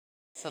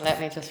So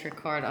let me just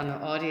record on the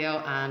audio,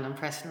 and I'm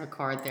pressing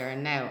record there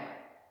now.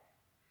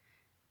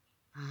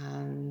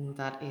 And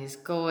that is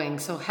going.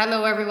 So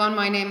hello everyone,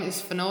 my name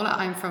is Finola.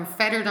 I'm from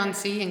Fethard on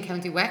Sea in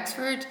County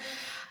Wexford.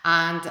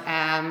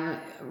 And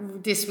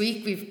this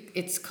week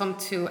it's come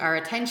to our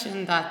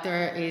attention that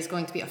there is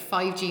going to be a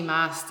 5G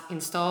mast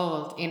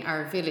installed in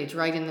our village,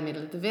 right in the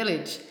middle of the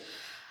village.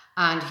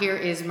 And here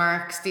is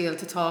Mark Steele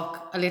to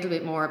talk a little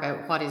bit more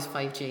about what is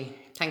 5G.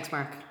 Thanks,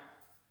 Mark.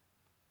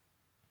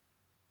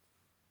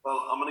 Well,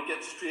 I'm going to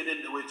get straight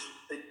into it.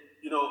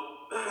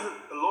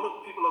 A lot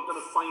of people are going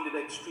to find it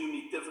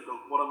extremely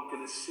difficult, what I'm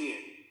going to say.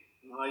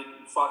 Right?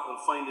 In fact,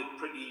 they'll find it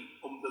pretty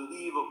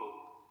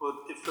unbelievable. But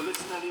if they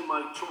listen to any of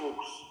my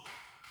talks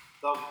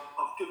that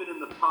I've given in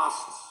the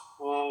past,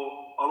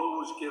 or I'll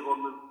always give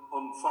on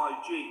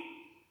 5G,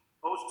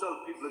 I always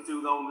tell people to do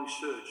their own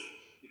research,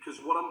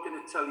 because what I'm going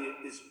to tell you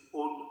is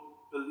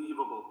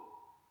unbelievable.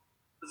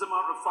 As a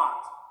matter of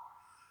fact,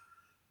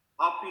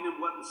 I've been in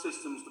weapon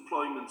systems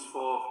deployments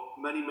for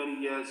many, many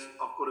years.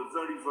 I've got a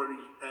very, very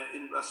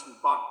interesting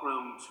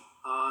background,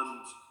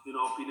 and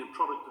I've been in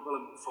product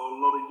development for a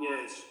lot of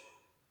years.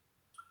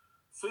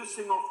 First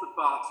thing off the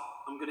bat,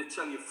 I'm going to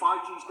tell you,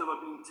 5G's never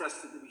been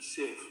tested to be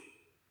safe.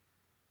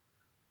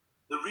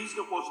 The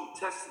reason it wasn't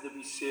tested to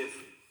be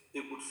safe,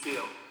 it would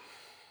fail.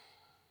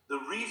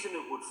 The reason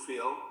it would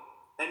fail,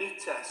 any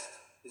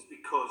test, is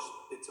because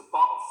it's a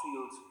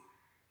battlefield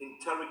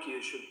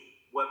interrogation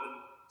weapon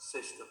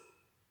system.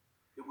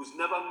 It was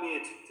never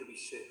made to be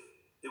safe.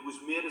 It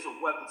was made as a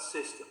weapon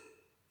system.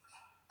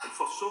 And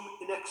for some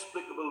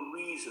inexplicable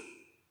reason,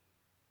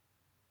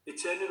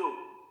 it's ended up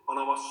on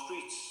our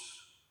streets.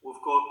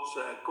 We've got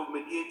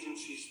government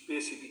agencies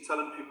basically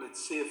telling people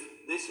it's safe.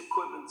 This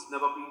equipment's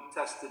never been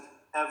tested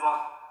ever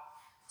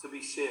to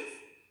be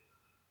safe.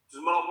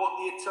 Doesn't matter what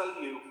they tell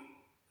you,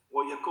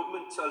 what your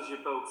government tells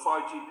you about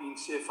 5G being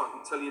safe, I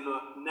can tell you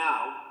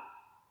now,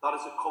 that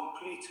is a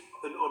complete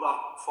and utter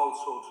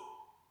falsehood.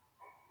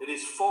 It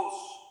is false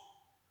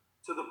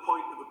to the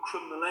point of a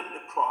criminal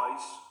enterprise,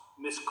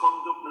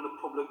 misconduct in a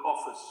public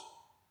office.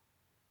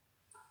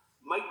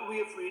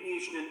 Microwave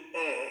radiation in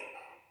air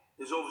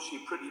is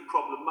obviously pretty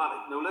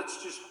problematic. Now let's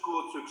just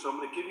go through, because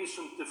I'm going to give you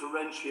some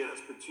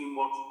differentiators between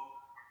what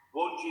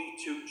 1G,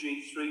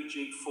 2G,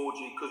 3G,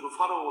 4G, because we've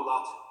had all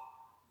that.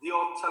 They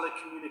are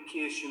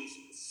telecommunications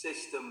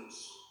systems.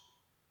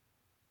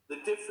 The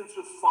difference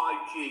with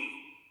 5G,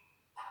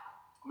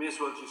 may as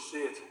well just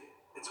say it,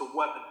 it's a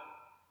weapon.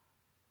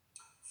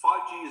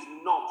 5G is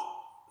not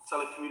a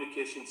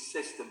telecommunications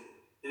system.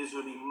 It is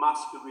only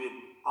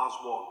masquerading as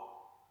one.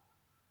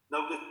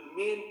 Now, the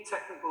main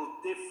technical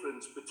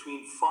difference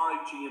between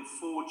 5G and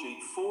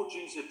 4G,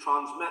 4G is a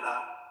transmitter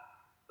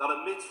that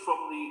emits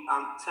from the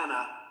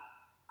antenna.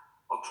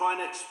 I'll try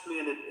and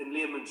explain it in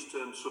layman's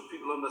terms so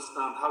people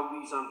understand how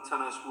these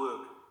antennas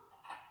work.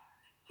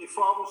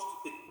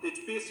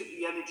 It's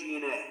basically energy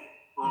in air,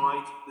 all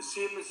right? The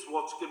same as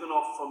what's given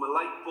off from a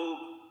light bulb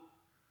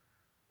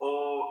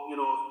or,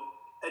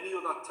 any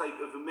other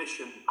type of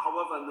emission.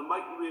 However, in the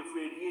microwave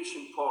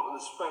radiation part of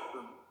the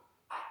spectrum,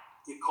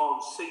 you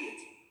can't see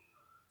it.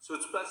 So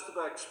it's best if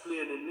I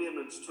explain in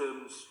layman's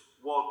terms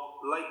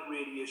what light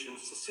radiation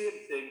is. The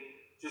same thing,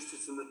 just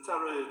it's in the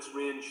terahertz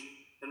range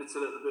and it's a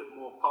little bit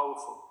more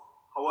powerful.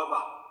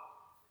 However,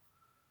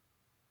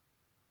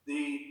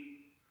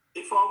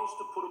 if I was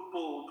to put a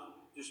bulb,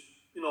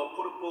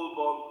 put a bulb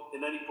on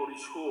in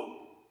anybody's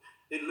home,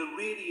 it'll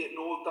irradiate in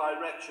all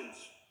directions.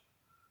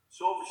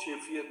 So obviously,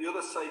 if you're at the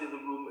other side of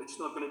the room, it's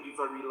not going to be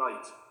very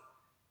light.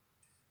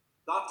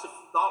 That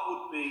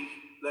would be,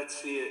 let's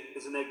say,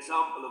 as an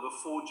example of a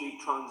 4G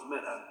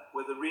transmitter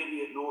where they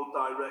radiate in all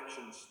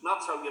directions. And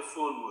that's how your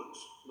phone works,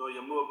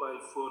 your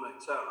mobile phone,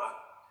 etc.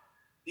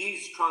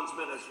 These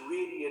transmitters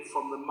radiate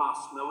from the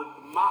mast. Now, at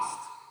the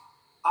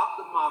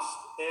mast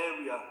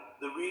area,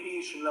 the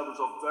radiation levels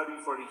are very,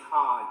 very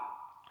high.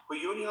 But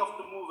you only have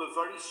to move a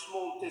very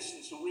small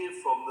distance away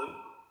from them,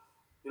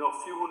 a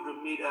few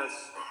hundred meters,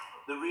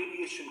 the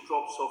radiation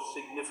drops off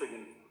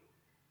significantly.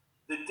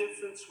 The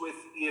difference with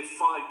a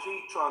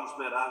 5G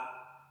transmitter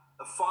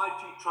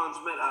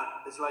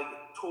is like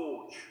a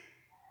torch.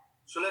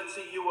 So let's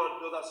say you are on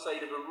the other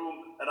side of a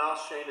room and I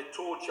shine a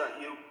torch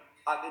at you.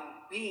 I can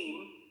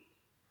beam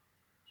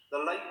the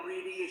light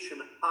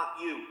radiation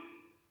at you.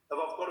 If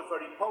I've got a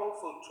very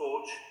powerful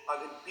torch, I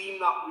can beam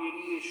that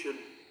radiation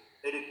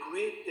at a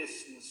great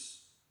distance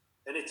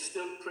and it's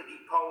still pretty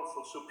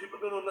powerful. So people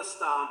can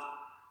understand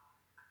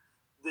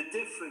the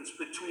difference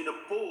between a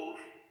bulb.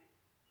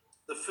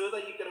 The further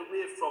you get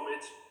away from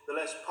it, the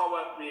less power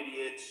it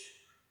radiates.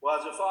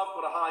 Whereas if I've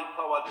got a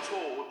high-powered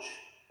torch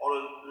or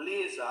a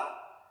laser,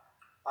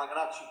 I can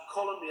actually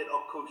collimate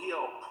or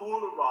cohere or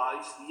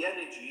polarize the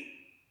energy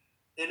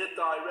in a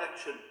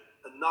direction.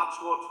 And that's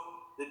what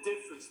the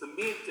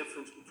main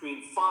difference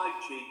between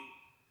 5G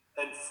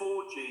and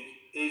 4G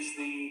is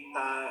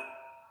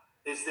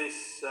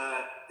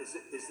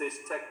this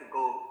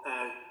technical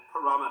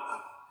parameter.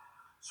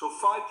 So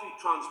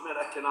 5G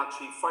transmitter can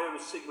actually fire a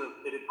signal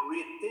at a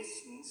great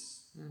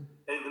distance, and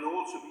it can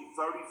also be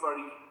very,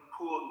 very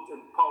potent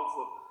and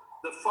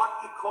The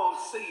fact you can't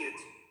see it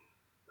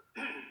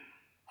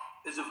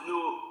is of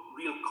no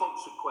real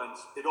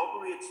consequence. It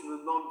operates in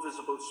the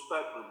non-visible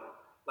spectrum,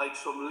 like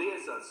some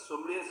lasers.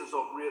 Some lasers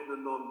operate in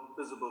the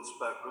non-visible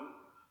spectrum.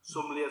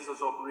 Some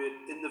lasers operate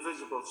in the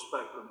visible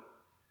spectrum.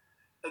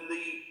 And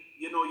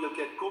you'll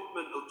get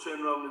government will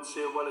turn around and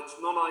say, well, it's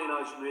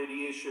non-ionizing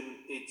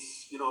radiation.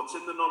 It's in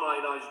the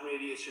non-ionizing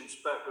radiation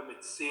spectrum.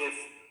 It's safe.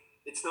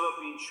 It's never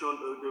been shown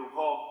to do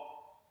harm.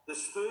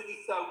 There's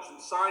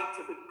 30,000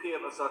 scientific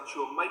papers that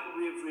show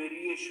microwave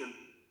radiation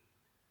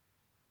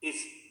is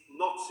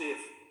not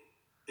safe.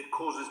 It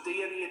causes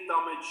DNA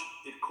damage,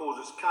 it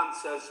causes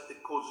cancers,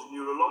 it causes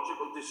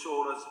neurological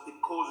disorders, it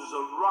causes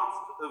a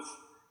raft of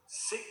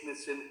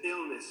sickness and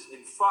illness.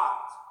 In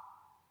fact,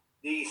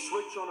 the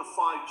switch on a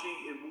 5G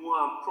in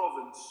Wuhan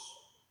province,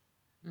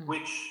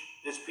 which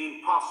has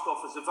been passed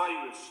off as a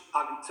virus,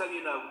 I can tell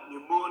you now,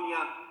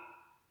 pneumonia,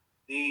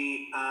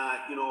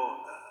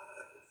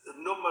 a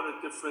number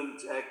of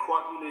different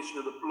coagulation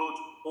of the blood,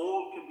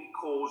 all can be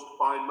caused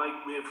by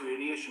microwave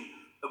radiation.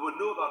 And we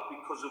know that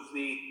because of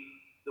the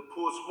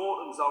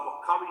post-mortems that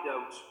were carried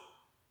out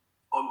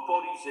on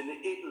bodies in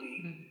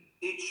Italy,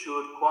 it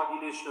showed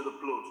coagulation of the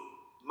blood.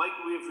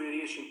 Microwave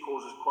radiation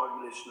causes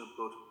coagulation of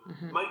blood.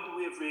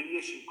 Microwave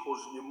radiation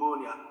causes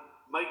pneumonia.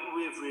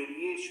 Microwave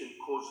radiation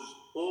causes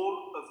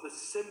all of the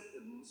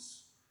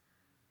symptoms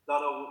that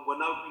we're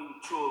now being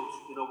told.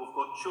 We've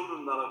got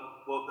children that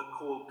are what they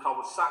call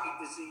Kawasaki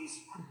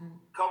disease.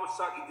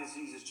 Kawasaki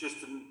disease is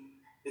just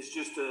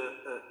a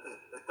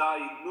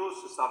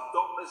diagnosis that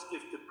doctors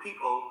give to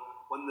people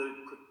when the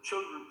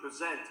children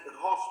present at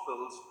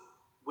hospitals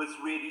with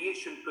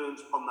radiation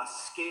burns on their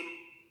skin,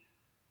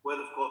 where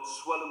they've got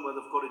swelling, where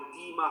they've got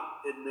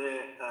edema in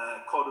their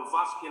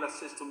cardiovascular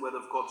system, where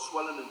they've got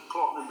swelling and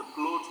clotting in the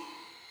blood.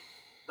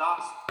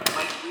 That's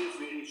microwave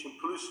radiation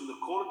pollution. They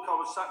call it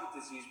Kawasaki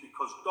disease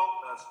because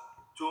doctors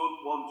don't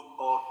want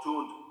or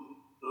don't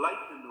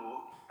like to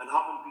know and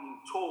haven't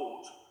been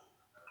taught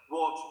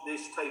what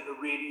this type of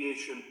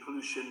radiation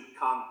pollution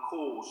can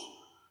cause.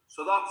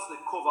 So that's the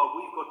cover.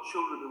 We've got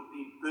children who've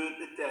been burnt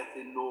to death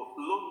in North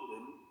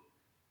London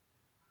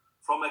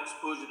from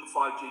exposure to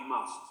 5G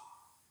masts.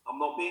 I'm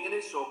not making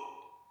this up.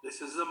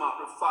 This is a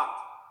matter of fact.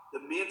 The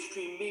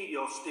mainstream media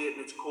are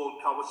stating it's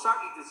called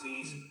Kawasaki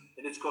disease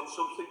and it's got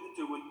something to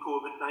do with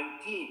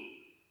COVID-19.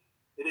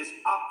 It is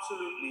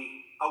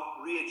absolutely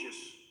outrageous.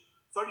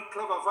 Very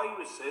clever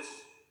virus, this.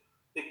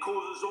 It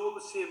causes all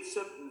the same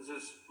symptoms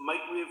as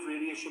microwave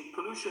radiation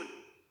pollution.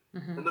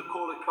 And they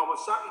call it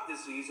Kawasaki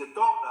disease. A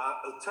doctor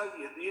will tell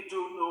you they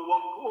don't know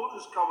what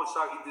causes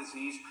Kawasaki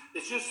disease.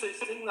 It's just this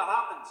thing that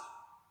happens.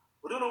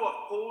 We don't know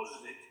what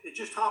causes it. It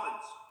just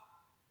happens.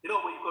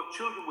 When you've got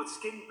children with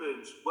skin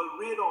burns, well,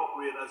 radar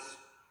operators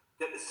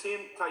get the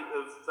same type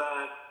of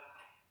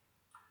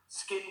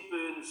skin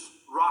burns,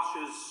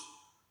 rashes,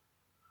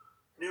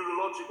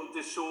 neurological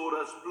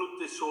disorders, blood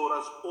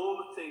disorders, all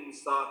the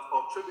things that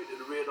are attributed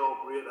to radar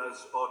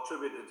operators are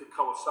attributed to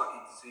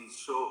Kawasaki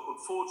disease. So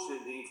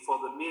unfortunately for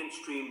the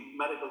mainstream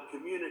medical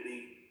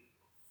community,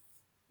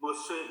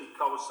 most certainly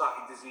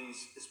Kawasaki disease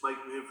is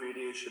microwave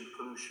radiation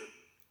pollution.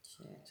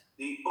 Shit.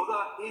 The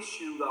other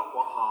issue that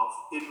we have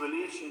in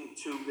relation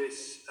to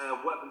this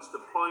weapons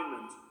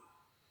deployment,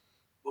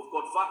 we've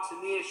got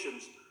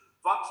vaccinations.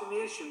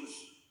 Vaccinations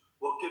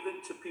were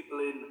given to people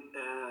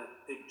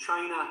in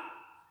China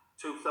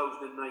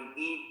 2019,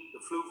 the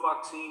flu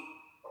vaccine,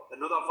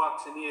 and other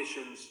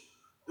vaccinations.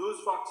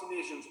 Those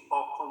vaccinations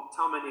are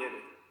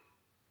contaminated.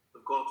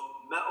 They've got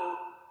metal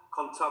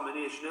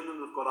contamination in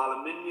them, they've got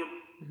aluminium,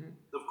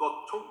 they've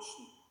got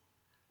tungsten.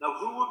 Now,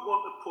 who would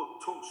want to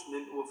put tungsten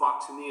into a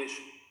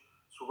vaccination?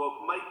 So we've got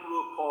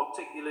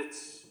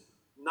microparticulates,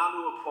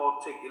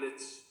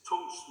 nanoparticulates,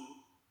 tungsten.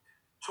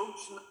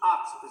 Tungsten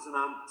acts as an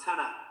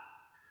antenna.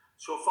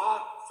 So if I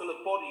fill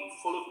a body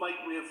full of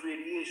microwave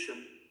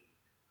radiation,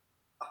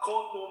 I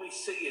can't normally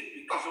see it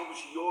because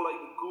obviously you're like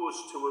a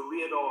ghost to a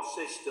radar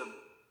system.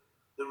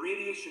 The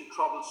radiation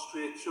travels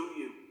straight through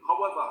you.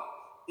 However,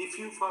 if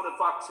you've had a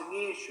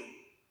vaccination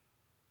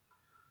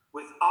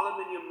with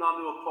aluminium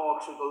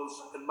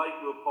nanoparticles and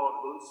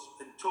microparticles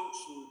and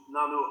tungsten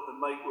nano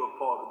and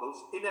microparticles,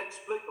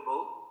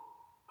 inexplicable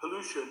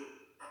pollution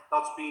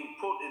that's being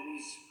put in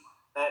these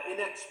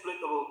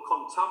inexplicable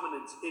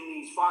contaminants in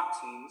these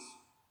vaccines,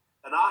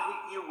 and I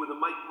hit you with a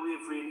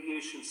microwave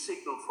radiation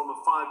signal from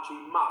a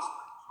 5G mast.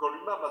 You've got to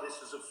remember,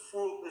 this is a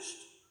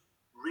focused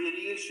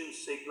radiation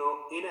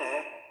signal in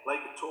air,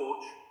 like a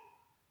torch.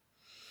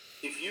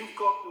 If you've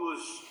got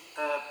those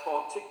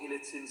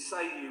particulates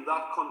inside you,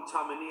 that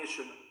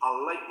contamination,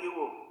 will light you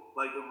up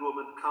like a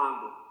Roman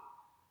candle.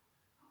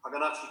 I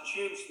can actually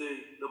change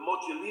the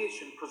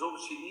modulation because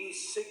obviously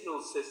these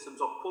signal systems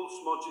are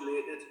pulse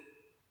modulated.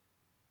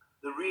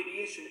 The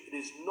radiation, it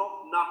is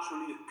not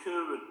naturally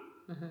occurring.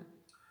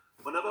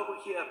 Whenever we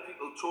hear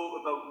people talk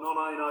about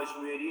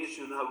non-ionizing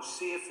radiation and how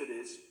safe it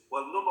is,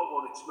 well, number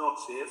one, it's not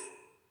safe.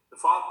 If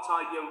I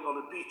tied you out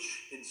on a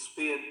beach in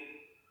Spain,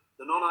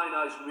 the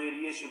non-ionizing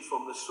radiation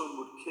from the sun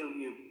would kill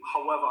you.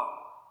 However,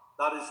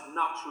 that is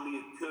naturally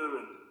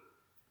occurring.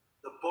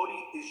 The body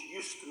is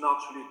used to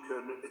naturally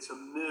occurring. It's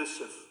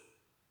immersive.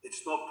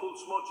 It's not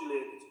pulse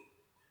modulated.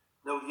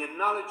 Now, the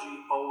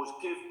analogy I always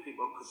give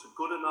people, because a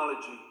good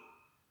analogy,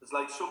 is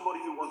like somebody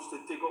who wants to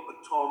dig up a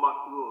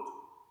tarmac road.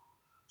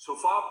 So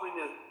if I bring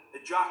a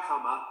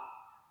jackhammer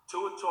to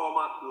a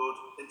tarmac road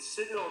and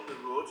sit it on the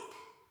road,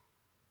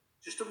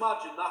 just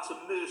imagine that's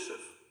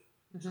immersive.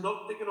 It's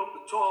not digging up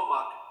the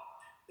tarmac.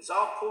 As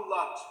I pull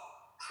that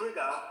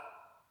trigger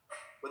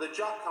with a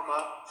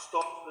jackhammer,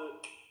 stop the,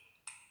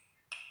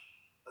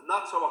 and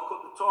that's how I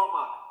cut the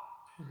tarmac.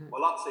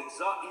 Well, that's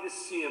exactly the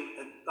same,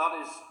 and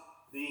that is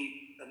the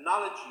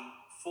analogy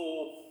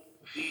for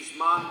these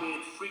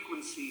man-made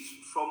frequencies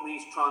from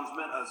these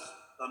transmitters.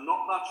 They're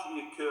not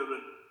naturally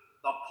occurring.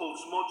 They're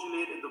pulse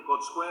modulated. They've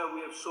got square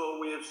waves, saw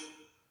waves,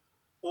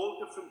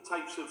 all different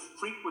types of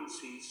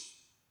frequencies.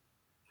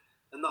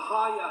 And the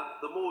higher,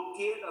 the more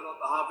data that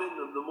they have in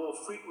them, the more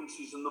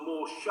frequencies and the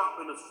more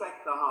shattering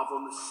effect they have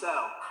on the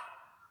cell.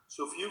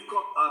 So if you've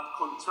got that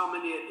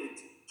contaminated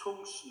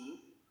tungsten,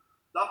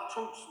 that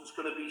tungsten is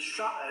going to be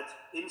shattered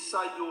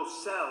inside your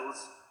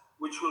cells,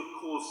 which will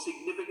cause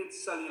significant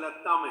cellular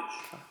damage.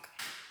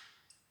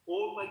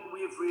 All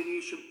microwave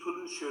radiation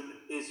pollution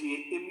is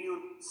an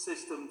immune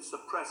system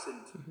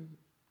suppressant.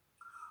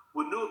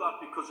 We know that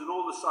because in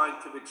all the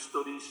scientific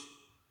studies,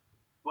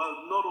 well,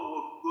 not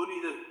all, only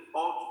the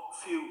odd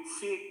few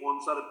fake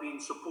ones that have been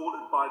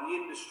supported by the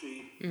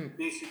industry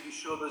basically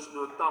show there's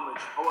no damage.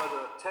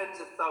 However, tens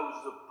of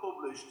thousands of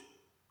published,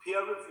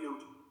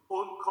 peer-reviewed,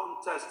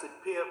 uncontested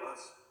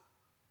papers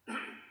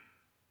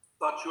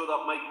that show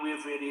that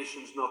microwave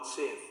radiation is not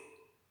safe,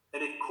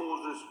 and it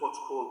causes what's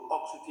called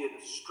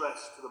oxidative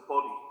stress to the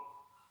body.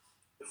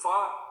 If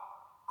I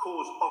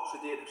cause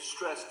oxidative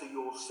stress to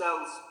your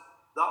cells,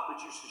 that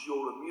reduces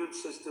your immune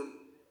system.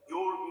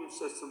 Your immune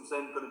system's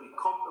then going to be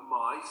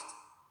compromised.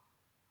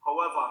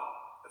 However,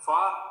 if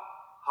I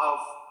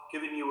have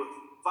given you a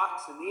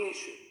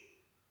vaccination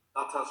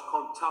that has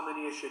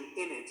contamination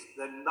in it,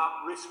 then that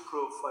risk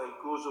profile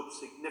goes up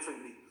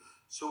significantly.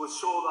 So we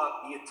saw that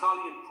the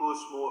Italian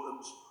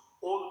postmortems,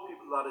 all the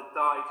people that had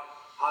died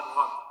had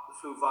had the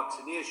flu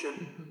vaccination.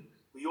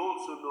 We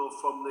also know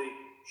from the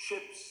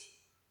ships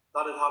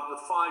that had had the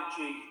 5G,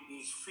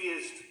 these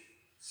phased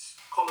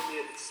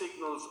collimated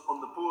signals on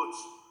the boats.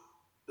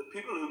 The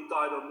people who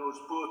died on those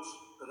boats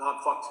that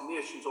had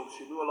vaccinations,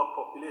 obviously, a lot of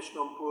population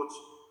on boats,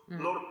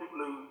 a lot of people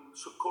who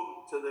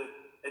succumbed to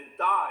and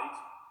died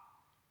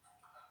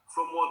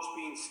from what's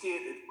been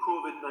stated,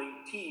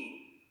 COVID-19,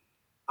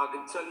 I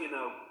can tell you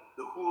now,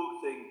 the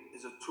whole thing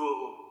is a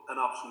total and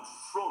absolute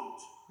front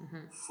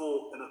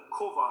for and a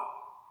cover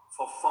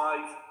for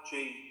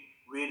 5G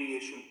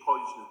radiation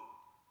poisoning.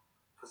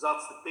 Because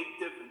that's the big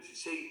difference. You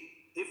see,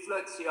 if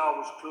let's say I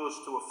was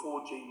close to a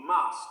 4G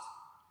mast,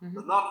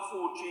 then that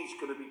 4G is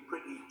going to be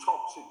pretty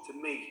toxic to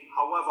me.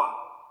 However,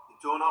 you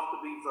don't have to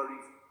be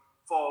very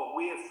far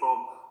away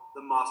from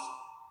the mast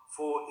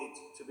for it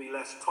to be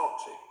less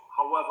toxic.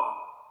 However,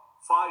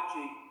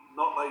 5G,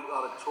 not like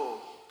that at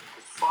all.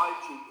 Because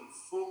 5G can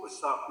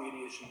focus that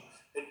radiation.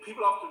 And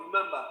people have to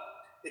remember,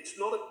 it's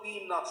not a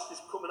beam that's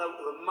just coming out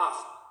of a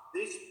mast.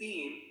 This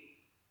beam,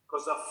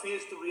 because they're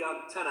phased array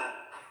antenna,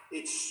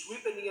 it's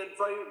sweeping the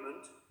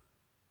environment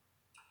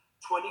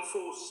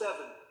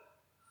 24/7.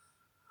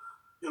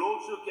 You'll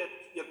also get,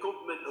 your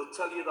government will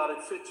tell you that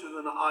it fits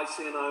within the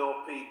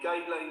ICNIRP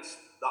guidelines.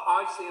 The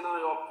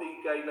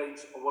ICNIRP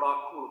guidelines are what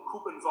I call a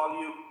Coupon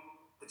value.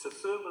 It's a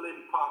thermal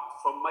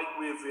impact from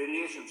microwave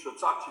radiation, so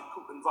it's actually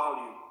Coupon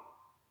value.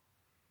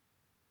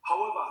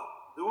 However,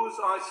 those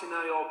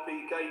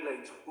ICNIRP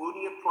guidelines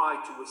only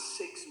apply to a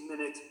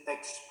 6-minute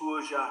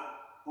exposure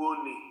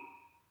only.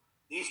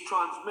 These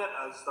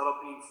transmitters that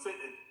are being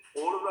fitted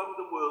all around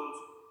the world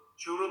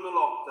during the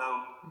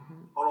lockdown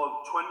are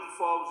on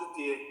 24 hours a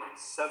day,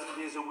 7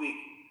 days a week.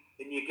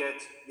 And you get,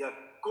 your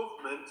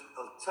government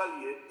will tell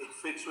you it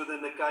fits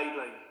within the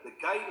guideline. The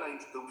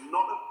guidelines do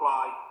not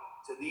apply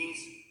to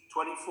these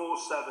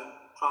 24/7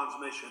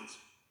 transmissions.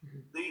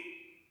 They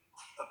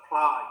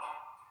apply.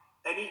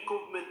 Any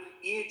government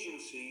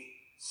agency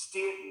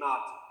stating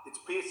that it's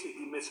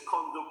basically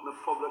misconduct in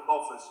a public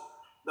office,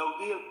 now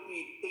they'll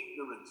plead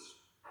ignorance.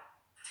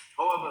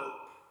 However,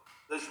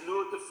 there's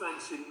no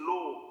defence in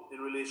law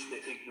in relation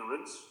to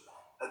ignorance,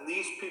 and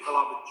these people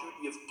have a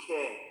duty of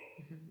care.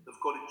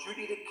 They've got a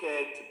duty of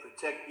care to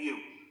protect you.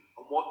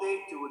 And what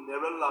they're doing,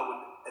 they're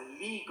allowing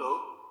illegal,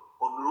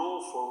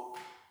 unlawful,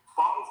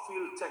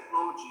 battlefield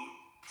technology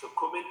to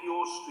come into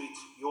your streets,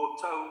 your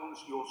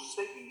towns, your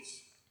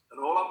cities. And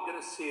all I'm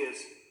going to say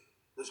is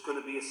there's going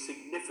to be a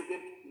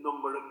significant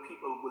number of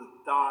people will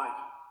die.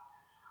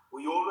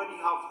 We already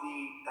have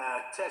the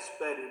test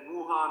bed in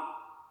Wuhan.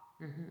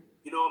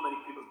 You know how many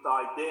people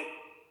died there.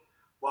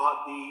 We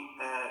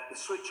had the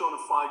switch on of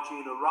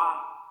 5G in Iran.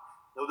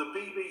 Now the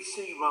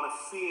BBC ran a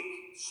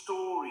fake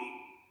story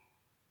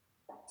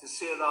to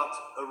say that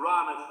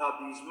Iran had had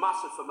these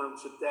massive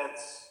amounts of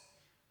deaths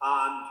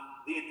and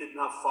they didn't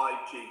have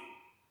 5G.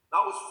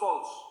 That was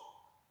false.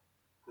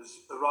 because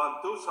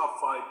Iran does have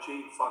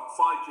 5G. In fact,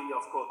 5G,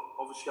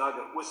 I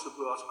get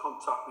whistleblowers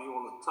contact me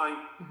all the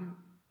time.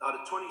 I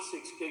had a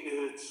 26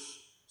 gigahertz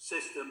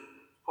system,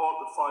 part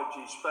of the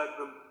 5G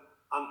spectrum,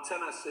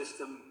 antenna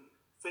system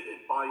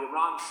fitted by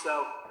Iran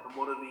Cell and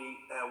one of the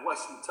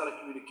Western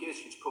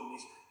telecommunications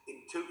companies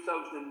in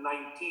 2019.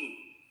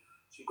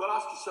 So you've got to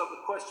ask yourself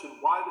the question,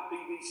 why the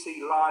BBC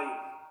lying?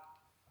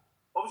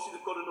 Obviously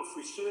they've got enough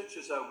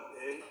researchers out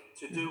there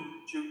to do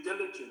due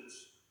diligence,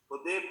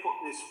 but they're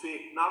putting this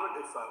fake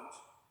narrative out,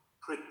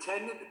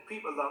 pretending to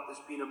people that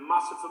there's been a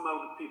massive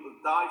amount of people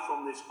die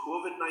from this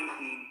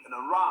COVID-19 in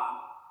Iran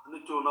and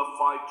they don't have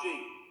 5G.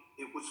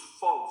 It was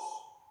false.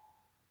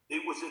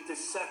 It was a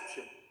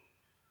deception.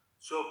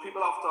 So people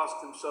have to ask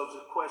themselves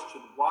a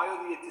question, why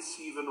are they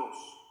deceiving us?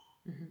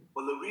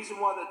 Well, the reason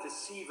why they're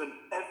deceiving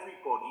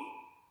everybody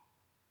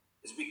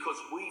is because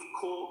we've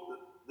caught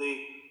the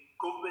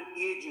government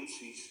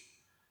agencies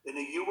in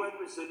a UN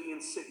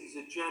Resilient Cities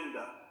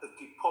agenda of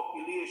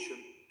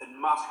depopulation and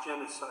mass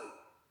genocide.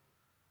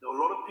 Now, a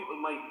lot of people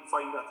might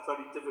find that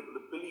very difficult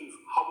to believe.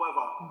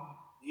 However,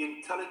 the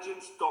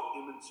intelligence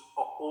documents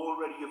are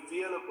already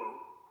available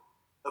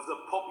of the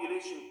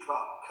population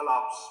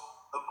collapse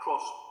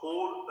across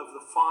all of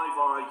the Five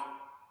Eye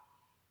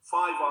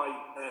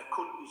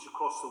countries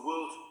across the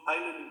world,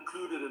 Ireland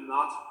included in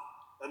that,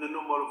 and a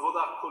number of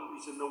other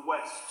countries in the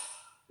West,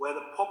 where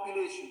the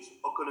populations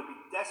are going to be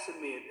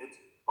decimated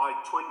by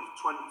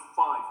 2025.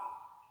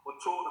 We're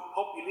talking a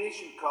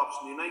population collapse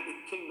in the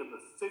United Kingdom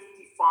of 55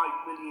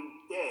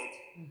 million dead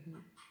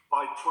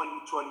by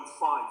 2025.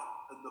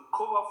 And the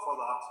cover for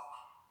that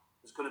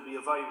is going to be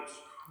a virus.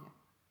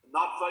 And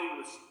that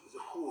virus is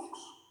a hoax.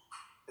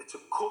 It's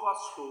a cover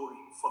story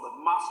for the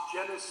mass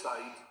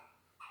genocide,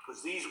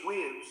 because these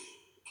waves,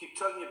 I keep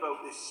telling you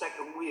about this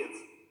second wave,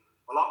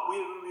 well, that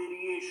wave of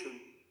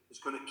radiation is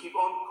going to keep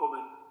on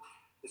coming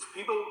as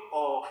people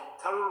are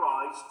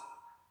terrorized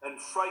and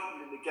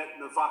frightened into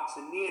getting a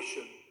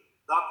vaccination.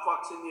 That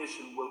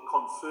vaccination will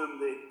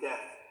confirm their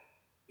death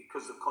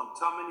because the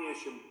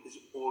contamination is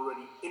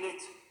already in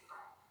it,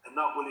 and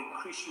that will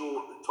increase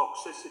the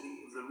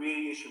toxicity of the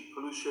radiation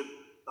pollution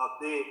that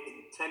they're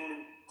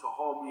intending to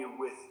harm you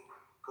with,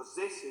 because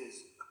this is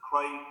a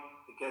crime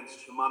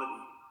against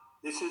humanity.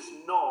 This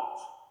is not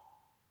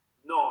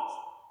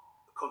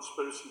a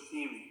conspiracy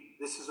theory.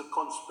 This is a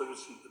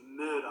conspiracy to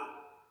murder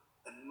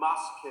and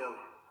mass kill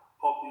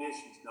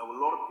populations. Now, a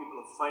lot of people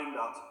have found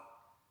that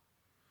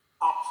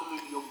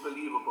absolutely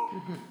unbelievable.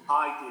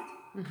 I did.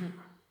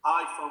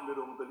 I found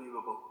it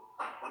unbelievable.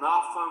 When I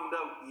found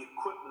out the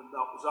equipment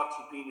that was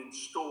actually being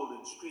installed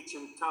in streets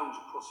and towns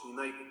across the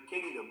United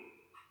Kingdom,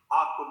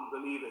 I couldn't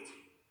believe it.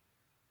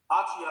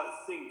 Actually, I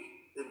think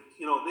that,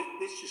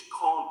 this just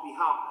can't be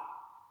happening.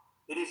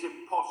 It is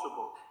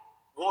impossible.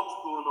 What's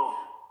going on?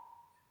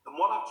 And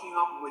what actually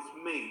happened with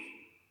me,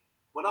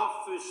 when I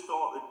first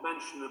started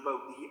mentioning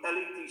about the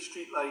LED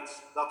streetlights,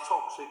 they're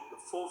toxic, the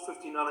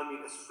 450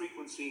 nanometers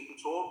frequency,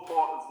 it's all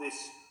part of this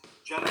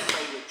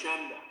genocide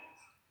agenda.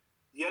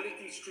 The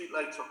LED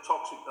streetlights are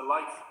toxic to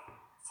life.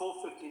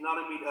 450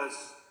 nanometers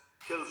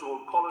kills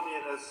all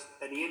pollinators,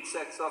 any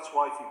insects. That's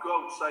why if you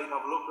go outside and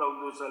have a look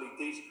around those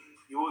LEDs,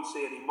 you won't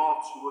see any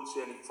moths, you won't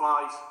see any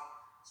flies.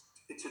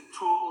 It's a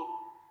total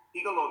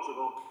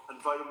ecological,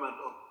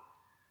 environmental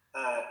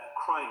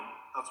crime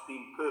that's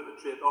been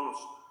perpetrated on us.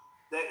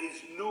 There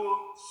is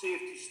no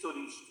safety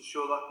studies to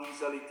show that these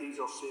LEDs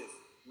are safe.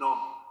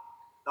 None.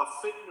 Now,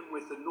 fitting them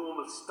with the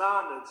normal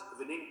standards of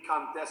an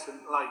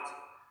incandescent light,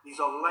 these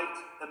are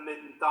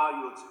light-emitting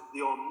diodes.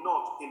 They are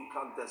not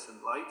incandescent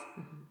light.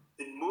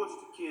 In most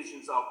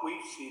occasions that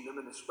we've seen them,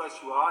 and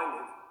especially where I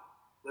live,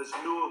 there's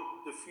no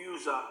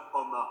diffuser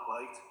on that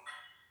light.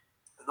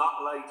 And that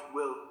light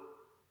will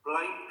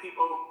blind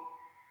people.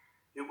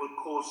 It will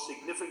cause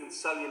significant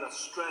cellular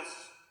stress.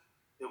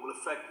 It will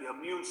affect the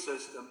immune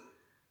system.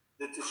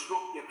 They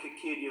disrupt your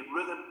circadian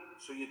rhythm,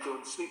 so you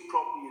don't sleep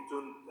properly, you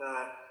don't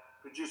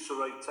produce the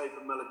right type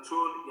of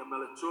melatonin. Your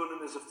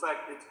melatonin is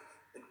affected,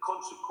 and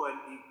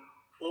consequently,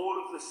 all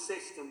of the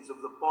systems of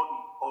the body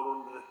are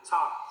under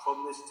attack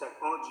from this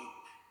technology.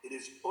 It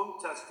is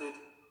untested,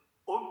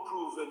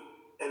 unproven,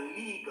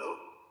 illegal,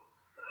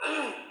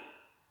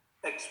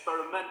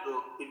 experimental,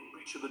 in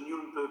breach of the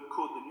Nuremberg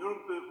Code. The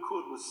Nuremberg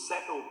Code was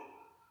set up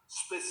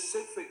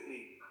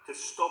specifically to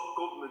stop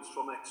governments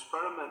from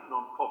experimenting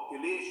on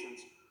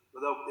populations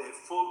without their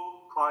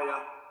full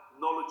prior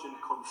knowledge and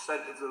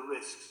consent of the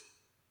risks.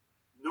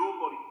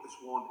 Nobody has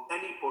warned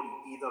anybody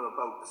either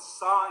about the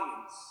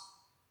science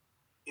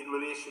in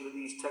relation to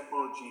these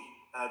technology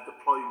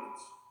deployments.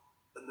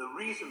 And the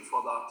reason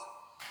for that,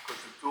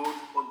 because they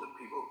don't want the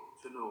people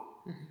to know.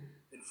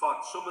 In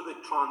fact, some of the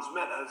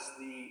transmitters,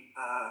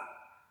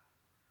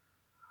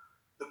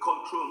 the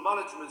control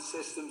management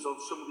systems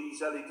on some of these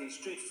LED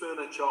street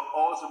furniture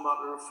are, as a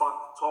matter of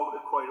fact,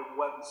 target acquired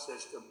weapon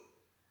system.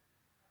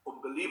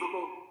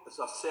 Unbelievable, as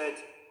I said,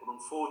 but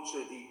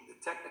unfortunately,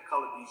 the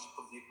technicalities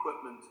of the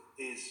equipment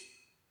is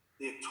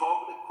they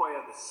target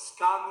acquire, they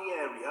scan the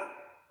area,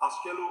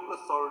 ask your local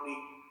authority,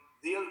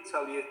 they'll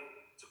tell you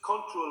It's a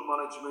control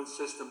management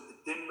system to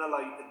dim the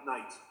light at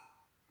night,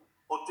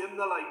 or dim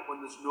the light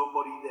when there's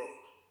nobody there.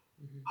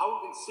 How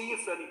we can see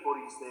if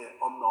anybody's there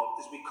or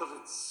not is because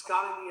it's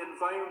scanning the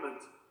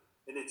environment,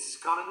 and it's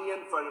scanning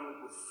the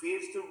environment with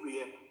phased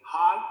array,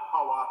 high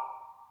power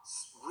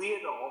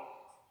radar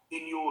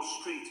in your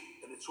street,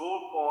 and it's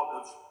all part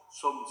of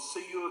some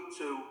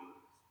CO2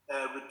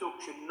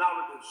 reduction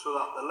narrative so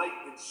that the light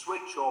can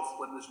switch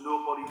off when there's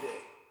nobody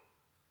there.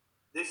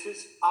 This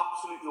is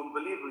absolutely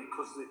unbelievable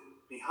because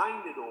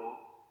behind it all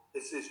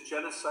is this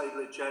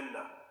genocidal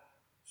agenda.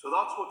 So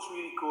that's what's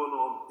really going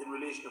on in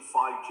relation to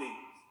 5G.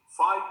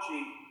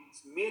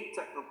 5G's main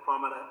technical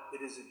parameter,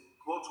 it is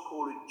what's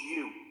called a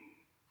DEW,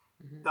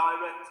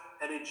 direct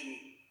energy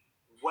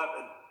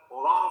weapon.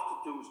 All I have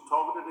to do is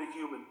target a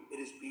human. It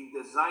is being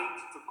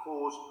designed to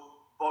cause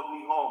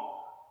bodily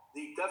harm.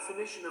 The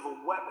definition of a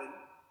weapon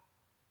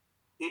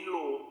in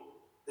law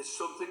is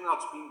something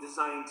that's been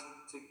designed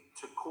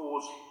to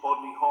cause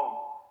bodily harm.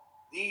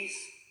 These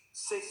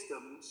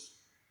systems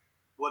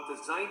were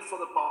designed for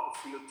the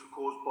battlefield to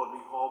cause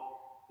bodily harm.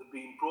 They're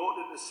being brought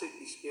into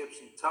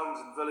cityscapes and towns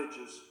and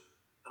villages,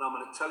 and I'm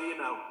going to tell you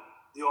now,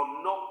 they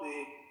are not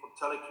there for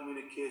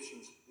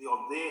telecommunications. They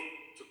are there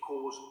to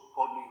cause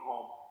bodily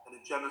harm and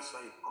a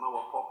genocide on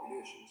our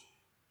populations.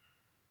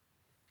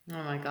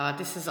 Oh my God,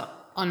 this is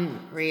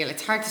unreal.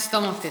 It's hard to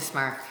stomach this,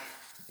 Mark.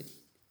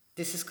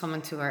 This is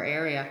coming to our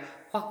area.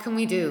 What can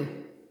we do?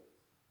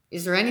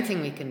 Is there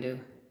anything we can do?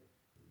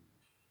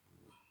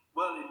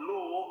 Well, in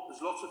law,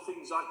 there's lots of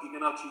things that you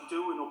can actually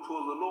do and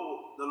uphold the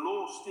law. The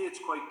law states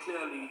quite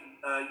clearly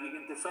you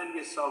can defend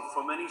yourself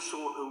from any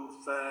sort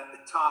of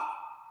attack.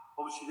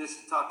 Obviously, this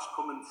attack's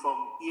coming from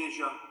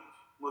Asia.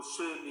 Most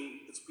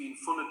certainly, it's been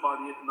funded by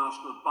the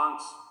international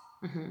banks.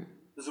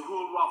 There's a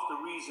whole raft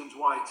of reasons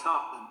why it's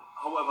happening.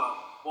 However,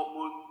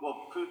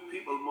 what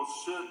people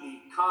most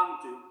certainly can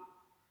do,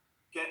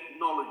 get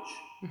knowledge.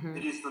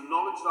 It is the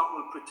knowledge that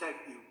will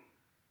protect you.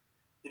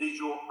 It is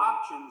your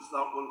actions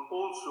that will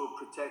also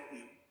protect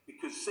you.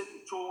 Because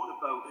sitting talking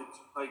about it,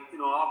 like,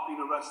 I've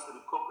been arrested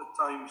a couple of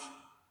times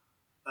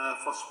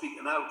for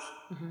speaking out.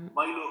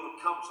 My local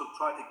council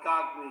tried to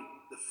gag me.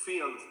 They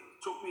failed.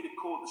 Took me to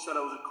court and said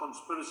I was a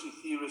conspiracy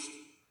theorist,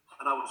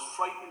 and I was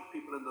frightening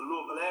people in the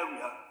local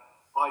area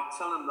by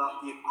telling them that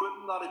the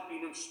equipment that had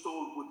been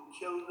installed would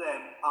kill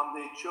them and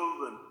their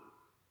children.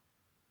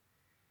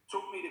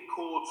 Took me to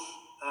court,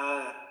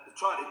 they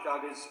tried to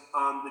gag us,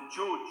 and the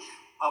judge,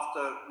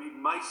 after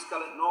reading my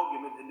skeleton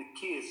argument in the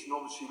case, and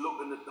obviously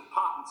looking at the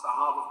patents I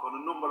have, I've got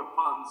a number of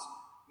patents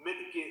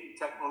mitigating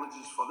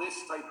technologies for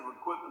this type of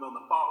equipment on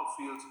the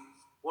battlefield.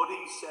 What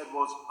he said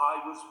was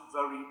I was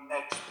very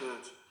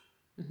expert.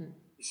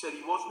 He said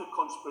he wasn't a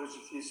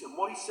conspiracy theorist, and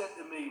what he said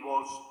to me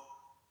was,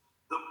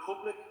 the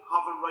public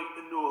have a right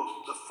to know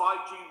the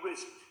 5G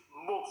risk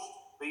must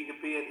be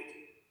debated.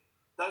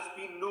 There's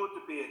been no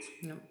debate.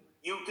 No.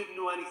 You didn't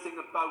know anything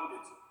about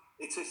it.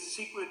 It's a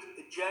secret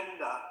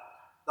agenda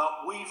that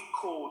we've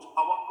caught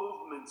our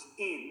government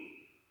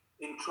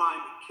in trying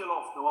to kill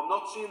off. Now, I'm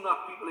not saying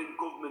that people in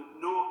government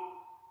know.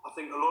 I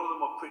think a lot of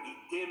them are pretty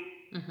dim.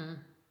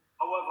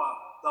 However,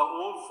 they're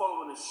all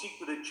following a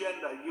secret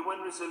agenda,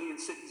 UN Resilient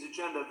Cities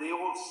agenda. They're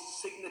all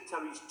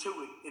signatories to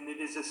it, and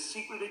it is a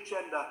secret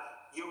agenda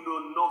you know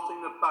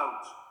nothing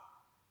about.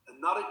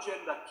 And that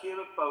agenda came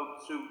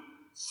about through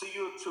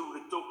CO2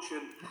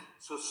 reduction,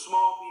 so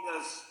smart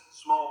meters,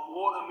 smart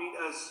water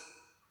meters,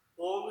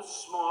 all the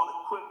smart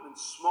equipment.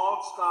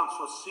 SMART stands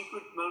for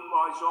Secret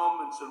Militarized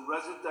Armaments and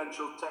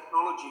Residential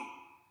Technology.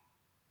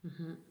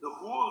 The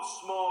whole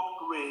smart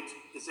grid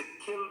is a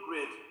kill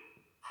grid.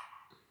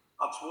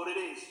 That's what it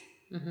is.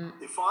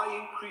 If I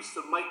increase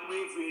the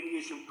microwave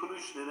radiation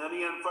pollution in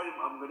any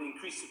environment, I'm going to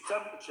increase the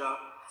temperature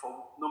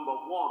for number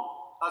one.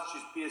 That's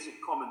just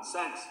basic common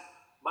sense.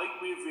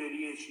 Microwave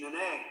radiation in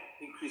air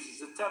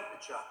increases the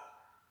temperature.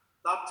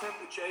 That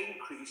temperature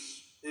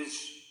increase is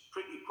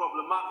pretty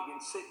problematic in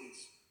cities.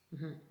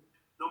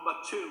 Number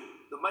two,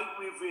 the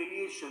microwave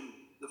radiation,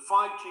 the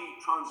 5G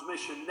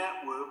transmission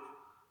network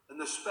and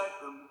the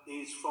spectrum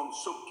is from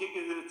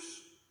sub-gigahertz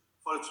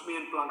for its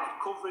main blanket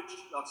coverage.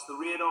 That's the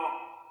radar.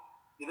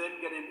 You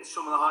then get into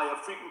some of the higher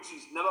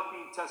frequencies, never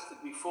been tested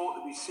before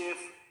to be safe.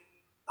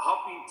 They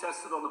have been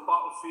tested on the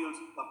battlefield,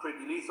 they're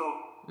pretty lethal.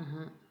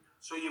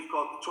 So you've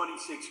got the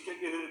 26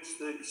 gigahertz,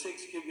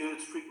 36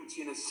 gigahertz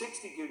frequency and a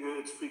 60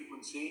 gigahertz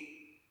frequency,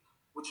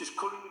 which is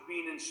currently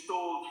being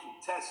installed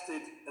and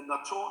tested, and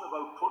they're talking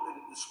about putting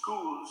it into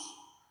schools.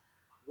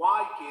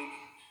 Why gig?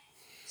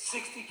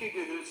 60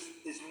 gigahertz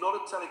is not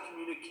a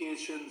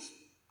telecommunications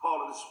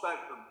part of the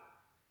spectrum.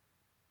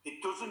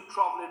 It doesn't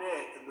travel in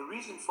air, and the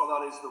reason for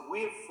that is the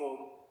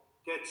waveform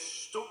gets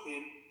stuck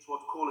in, it's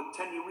what's called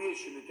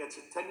attenuation. It gets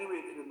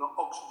attenuated in the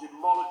oxygen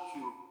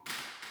molecule.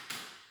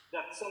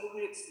 That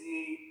accelerates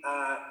the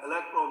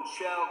electron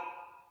shell,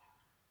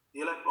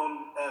 the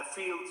electron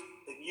field,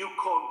 and you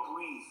can't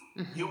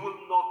breathe. You will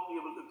not be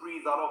able to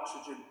breathe that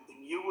oxygen, and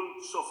you will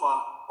suffer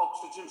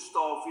oxygen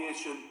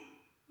starvation.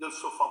 You'll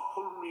suffer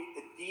pulmonary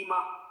edema.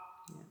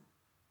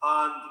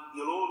 and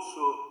you'll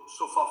also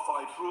suffer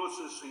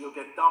fibrosis, so you'll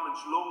get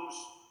damaged lungs.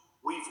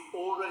 We've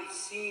already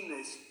seen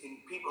this in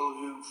people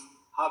who've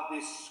had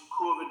this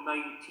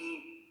COVID-19,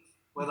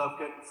 where they're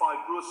getting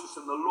fibrosis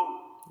in the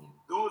lung.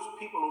 Those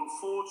people,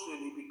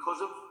 unfortunately,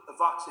 because of a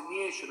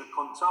vaccination, a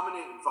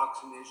contaminated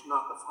vaccination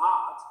that they've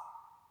had,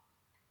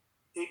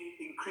 it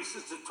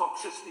increases the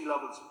toxicity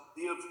levels.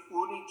 They have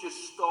only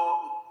just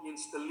started the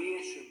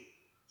installation,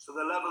 so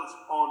the levels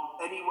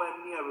aren't anywhere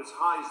near as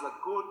high as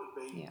they're going to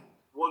be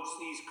once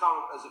these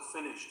characters are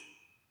finished.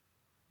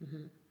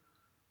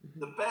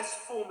 The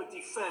best form of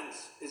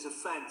defense is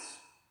offense.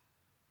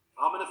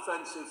 I'm an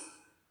offensive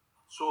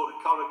sort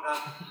of character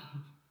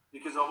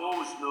because I've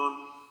always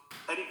known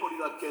anybody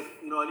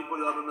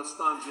anybody that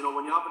understands,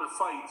 when you're having a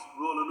fight,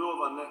 rolling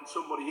over and letting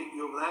somebody hit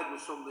you over the head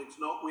with something, it's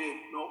not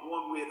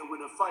one way to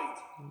win a fight.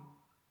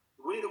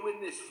 The way to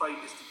win this fight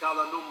is to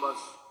gather numbers,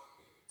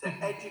 to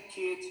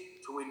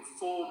educate, to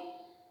inform.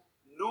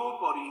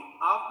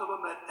 I've never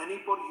met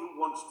anybody who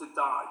wants to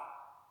die.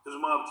 Doesn't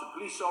matter if it's a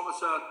police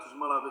officer, doesn't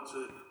matter if it's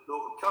a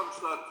local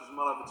councillor, doesn't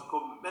matter if it's a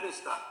government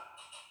minister.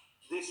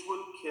 This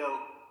will kill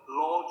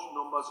large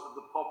numbers of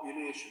the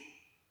population.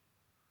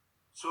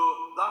 So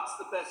that's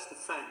the best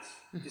defense,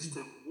 is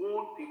to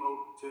warn people,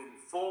 to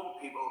inform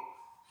people,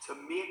 to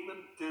make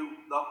them do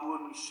their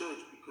own research,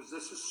 because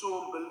this is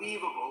so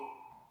unbelievable.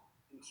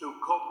 And through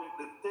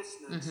cognitive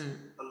dissonance,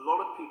 a lot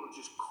of people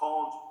just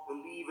can't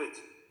believe it.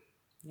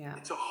 Yeah.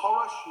 It's a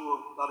horror show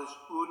that is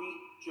only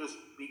just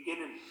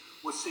beginning.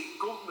 We see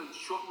governments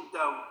shutting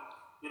down,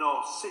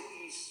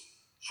 cities,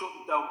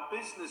 shutting down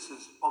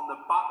businesses on the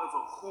back of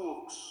a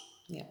hoax.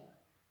 Yeah.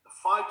 The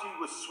 5G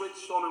was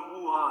switched on in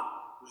Wuhan.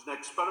 It was an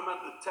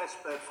experimental test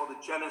bed for the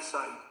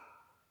genocide.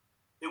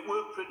 It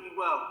worked pretty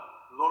well.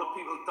 A lot of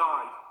people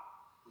died.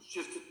 It was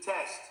just a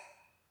test.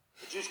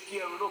 They're just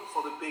gearing up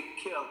for the big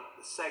kill,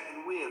 the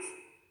second wave.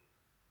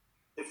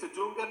 If they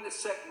don't get in the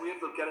second wave,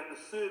 they'll get it in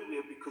the third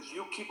wave, because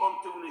you keep on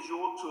doing as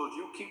you're told.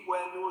 You keep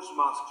wearing those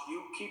masks.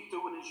 You keep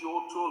doing as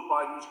you're told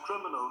by these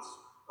criminals,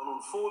 and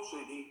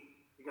unfortunately,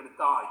 you're going to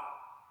die.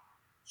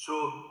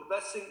 So the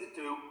best thing to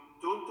do,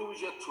 don't do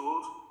as you're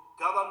told.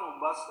 Gather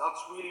numbers.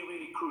 That's really,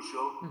 really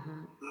crucial.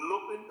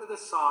 Look into the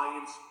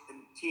science and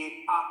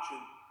take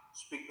action.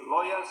 Speak to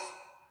lawyers,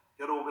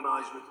 get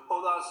organised with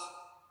others,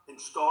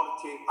 and start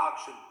to take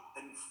action.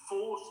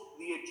 Enforce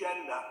the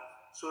agenda.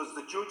 So as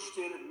the judge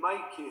stated in my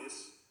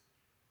case,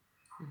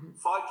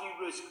 5G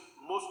risk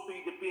must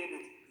be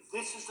debated.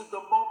 This is a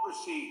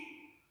democracy.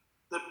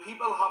 The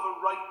people have a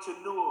right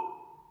to know.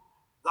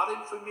 That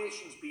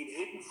information's been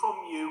hidden from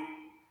you.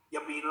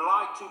 You're being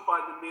lied to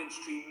by the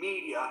mainstream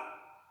media.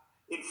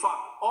 In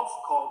fact,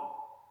 Ofcom,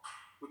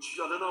 which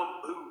I don't know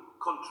who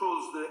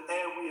controls the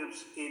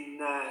airwaves in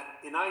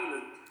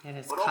Ireland,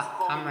 but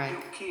Ofcom in the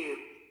UK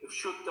have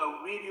shut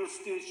down radio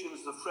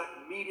stations, they've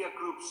threatened media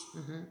groups.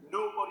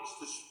 Nobody's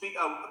to speak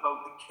out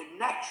about the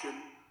connection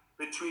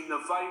between the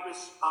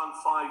virus and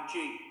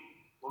 5G.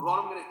 Well, what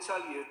I'm going to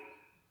tell you,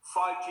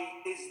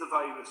 5G is the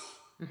virus.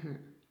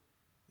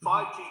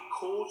 5G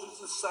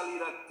causes the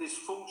cellular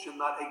dysfunction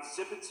that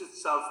exhibits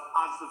itself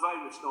as the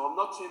virus. Now, I'm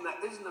not saying there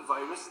isn't a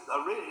virus.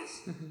 There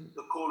is.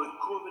 They call it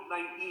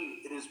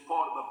COVID-19. It is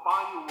part of a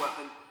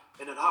bioweapon,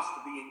 and it has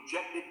to be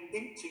injected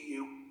into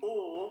you,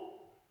 or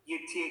you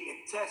take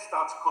a test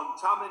that's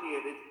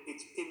contaminated.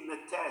 It's in the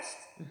test.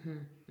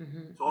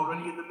 It's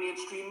already in the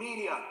mainstream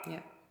media.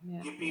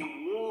 You're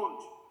being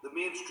warned. The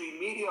mainstream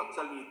media are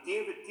telling you.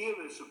 David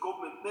Davis, a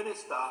government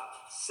minister,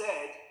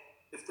 said,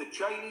 if the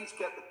Chinese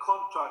get the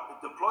contract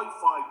to deploy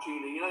 5G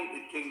in the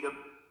United Kingdom,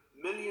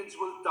 millions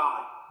will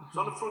die. It's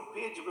on the front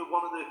page of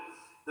one of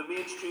the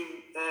mainstream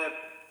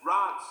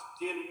rags,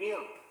 Daily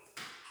Mail.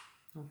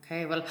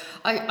 Okay, well,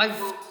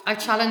 I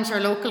challenged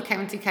our local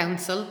county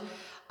council.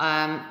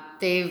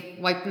 They've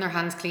wiped their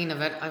hands clean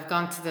of it. I've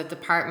gone to the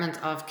Department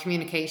of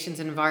Communications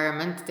and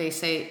Environment. They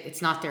say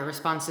it's not their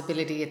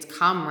responsibility, it's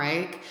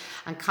Comreg.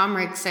 And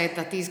Comreg said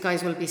that these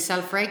guys will be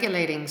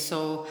self-regulating.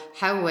 So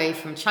Huawei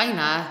from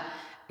China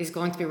is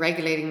going to be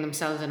regulating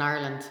themselves in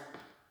Ireland.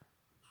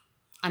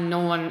 And no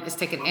one is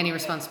taking any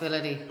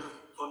responsibility.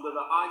 Under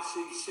the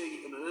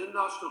ICC and the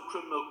International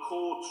Criminal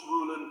Court's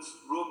rulings,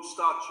 Rome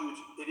Statute,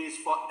 it is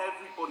for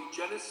everybody.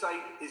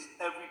 Genocide is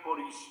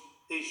everybody's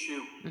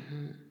issue.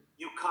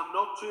 You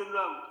cannot turn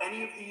around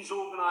any of these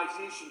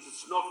organisations.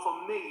 It's not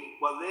for me.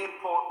 Well, they're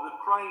part of the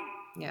crime.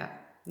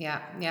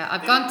 Yeah.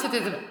 I've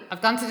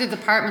gone to the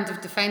Department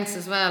of Defence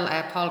as well.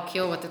 Paul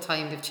Keogh at the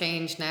time. They've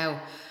changed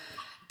now.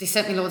 They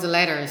sent me loads of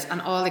letters,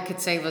 and all they could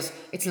say was,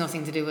 "It's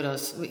nothing to do with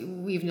us.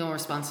 We've no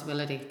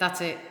responsibility."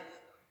 That's it.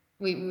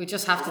 We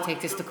just have to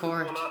take this to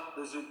court.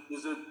 There's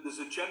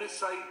a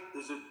genocide.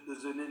 There's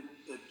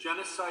a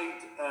genocide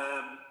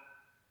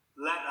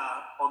letter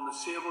on the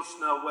Save Us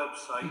Now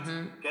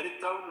website. Get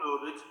it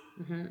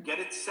downloaded. Get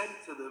it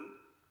sent to them.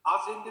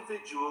 As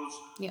individuals,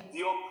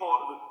 they are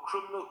part of a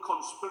criminal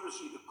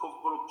conspiracy to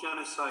cover up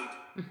genocide.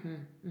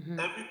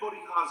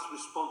 Everybody has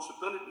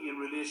responsibility in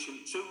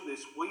relation to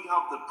this. We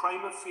have the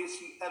prima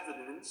facie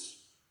evidence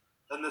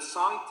and the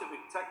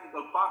scientific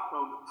technical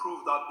background to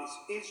prove that this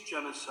is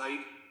genocide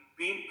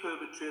being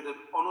perpetrated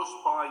on us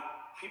by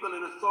people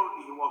in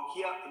authority who are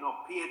here and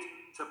are paid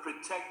to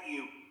protect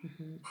you.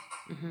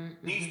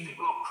 These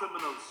people are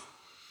criminals.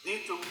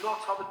 They do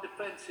not have a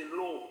defense in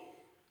law.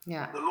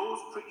 Yeah. The law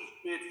is pretty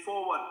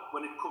straightforward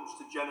when it comes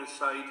to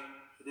genocide.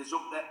 It is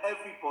up to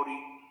everybody.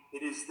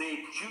 It is their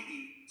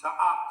duty to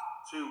act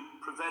to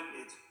prevent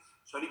it.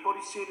 So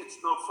anybody saying it's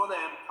not for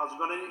them, has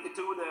got anything to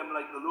do with them,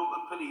 like the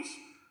local police.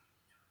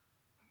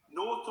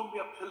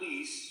 Northumbria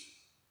Police,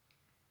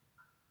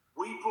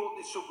 we brought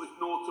this up with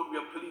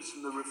Northumbria Police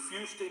and they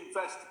refused to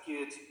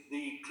investigate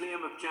the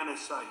claim of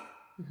genocide.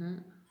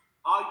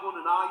 I won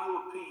an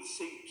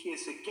IOPC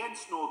case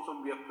against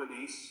Northumbria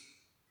Police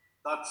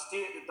that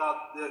stated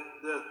that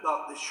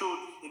they should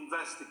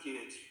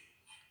investigate.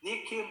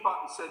 They came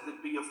back and said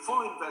there'd be a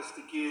full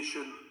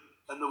investigation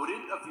and they would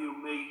interview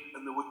me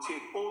and they would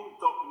take all the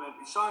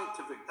documentary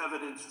scientific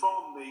evidence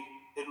from me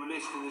in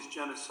relation to this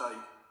genocide.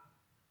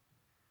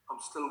 I'm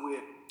still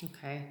waiting.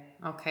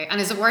 Okay.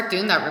 And is it worth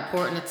doing that,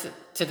 reporting it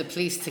to the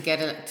police to get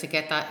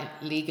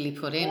that legally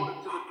put in?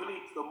 Reported to the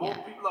police. The more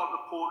people are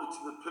reported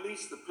to the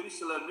police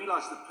will then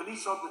realise the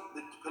police are the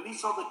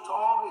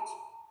target.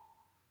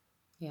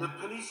 Yeah. The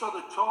police are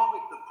the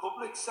target. The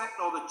public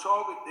sector are the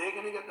target. They're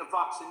going to get the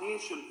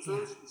vaccination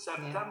first in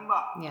September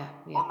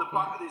on the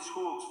back of this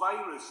hoax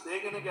virus.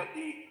 They're going to get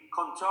the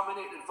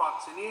contaminated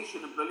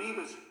vaccination, and believe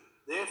us,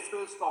 they're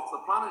first off the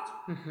planet.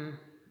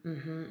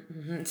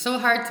 It's so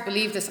hard to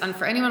believe this, and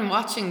for anyone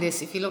watching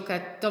this, if you look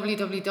at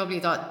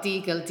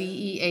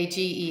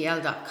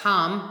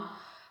www.deagel.com,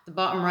 the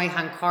bottom right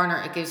hand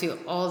corner, it gives you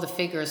all the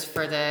figures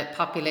for the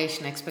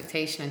population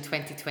expectation in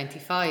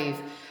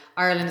 2025.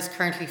 Ireland is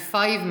currently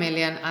 5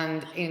 million,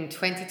 and in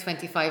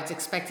 2025 it's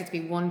expected to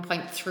be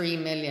 1.3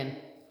 million.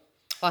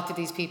 What do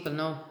these people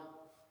know?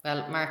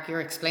 Well, Mark,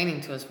 you're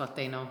explaining to us what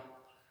they know.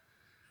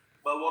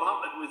 Well, what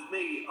happened with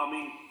me, I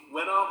mean,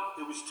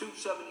 it was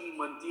 2017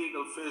 when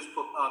Deagle first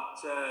put that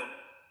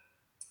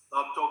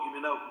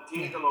document out.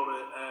 Deagle are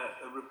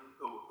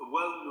a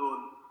well-known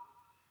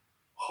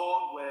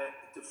hardware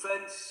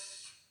defense,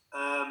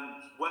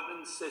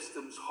 weapons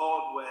systems,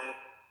 hardware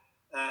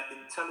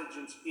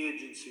intelligence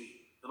agency,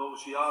 and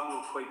obviously I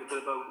know quite a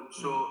bit about them.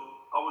 So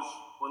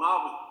when I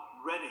was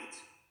read it,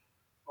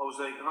 I was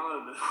like, hang on a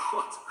minute,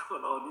 what's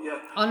going on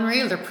here?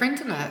 Unreal, they're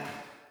printing it.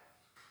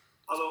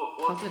 Hello,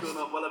 what's going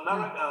on? Well,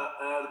 America,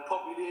 the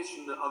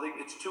population, I think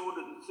it's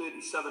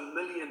 237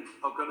 million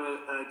are going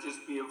to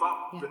just be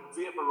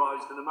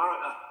vaporized in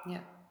America.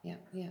 Yeah.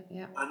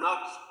 And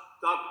that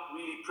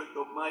really pricked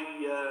up my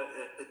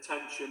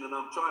attention, and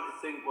I'm trying to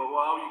think, well,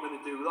 how are you going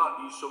to do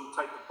that? Use some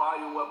type of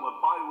bioweapon? Well,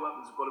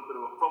 bioweapons have got a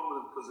bit of a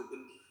problem because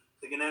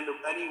they can end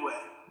up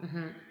anywhere,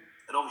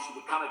 and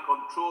obviously they cannot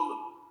control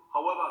them.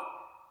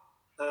 However,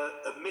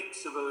 a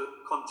mix of a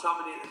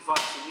contaminated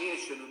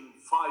vaccination and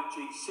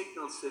 5G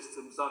signal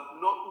systems that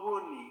not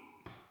only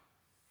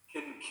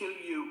can kill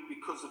you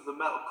because of the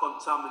metal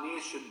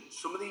contamination,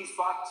 some of these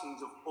vaccines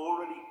have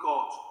already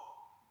got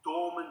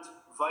dormant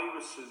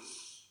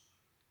viruses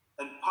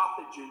and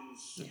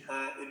pathogens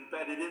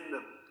embedded in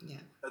them.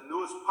 And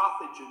those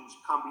pathogens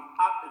can be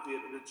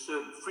activated at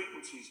certain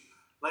frequencies,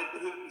 like the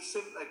herpes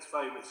simplex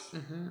virus.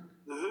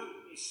 The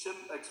herpes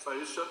simplex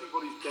virus, so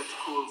everybody gets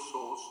cold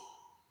sores.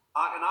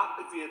 I can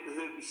activate the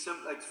herpes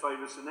simplex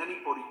virus in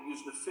anybody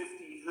using a 50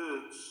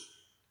 hertz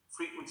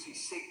frequency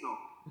signal.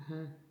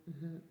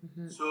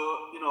 So,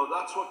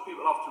 that's what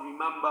people have to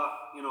remember.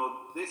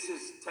 This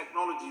is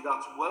technology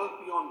that's well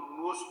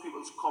beyond most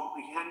people's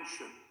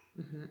comprehension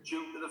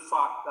due to the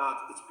fact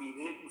that it's been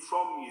hidden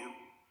from you.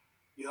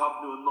 You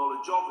have no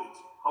knowledge of it.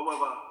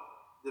 However,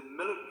 the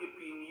military have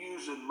been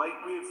using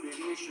microwave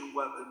radiation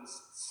weapons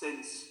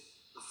since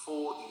the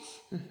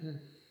 40s.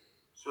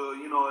 So,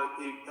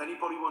 if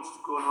anybody wants to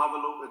go and have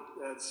a look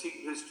at the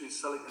secret history of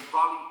Silicon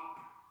Valley,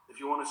 if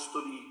you want to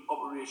study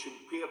Operation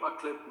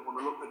Paperclip, you want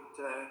to look at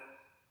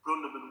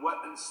Grundman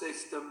weapon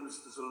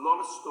systems, there's a lot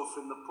of stuff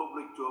in the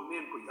public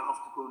domain, but you have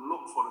to go and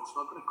look for it. It's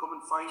not going to come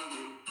and find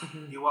you.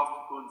 You have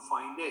to go and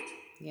find it.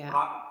 But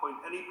I can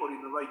point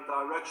anybody in the right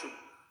direction.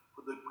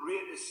 But the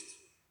greatest,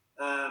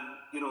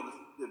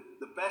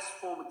 the best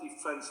form of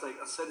defense,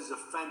 like I said, is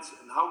offensive.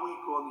 And how we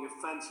go on the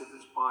offensive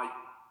is by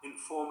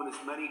informing as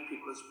many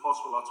people as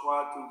possible. That's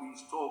why I do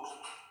these talks.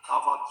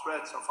 I've had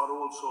threats, I've had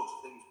all sorts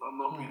of things, but I'm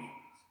not really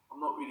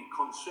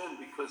concerned,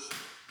 because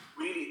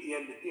really at the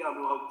end of the day, I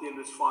know how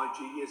dangerous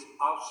 5G is.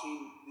 I've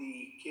seen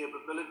the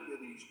capability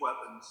of these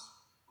weapons.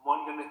 And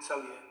I'm going to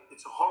tell you,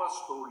 it's a horror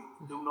story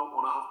you do not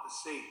want to have to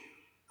see.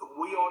 That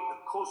we are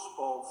at the cusp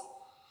of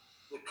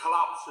the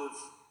collapse of,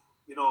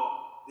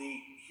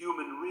 the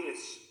human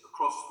race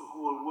across the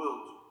whole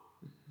world.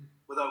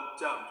 Without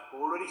doubt,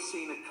 we're already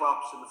seeing a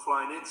collapse in the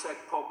flying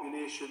insect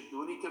population. The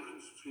only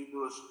difference between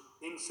those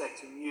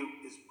insects and you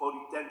is body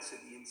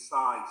density and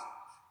size.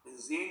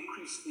 As they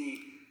increase the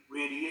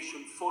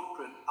radiation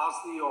footprint as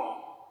they are,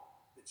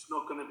 it's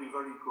not going to be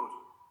very good.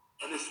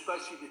 and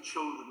especially the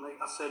children. Like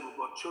I said, we've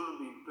got children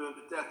being burnt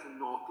to death in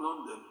North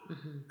London,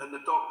 and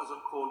the doctors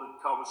are calling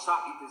it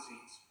Kawasaki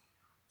disease.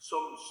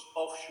 Some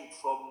offshoot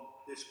from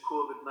this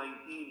COVID-19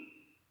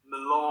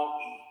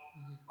 malarkey.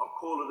 I'll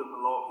call it a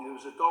malarkey. There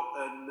was a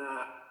doctor in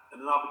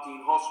an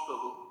Aberdeen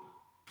hospital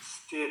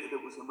stated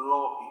it was a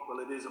malarkey. Well,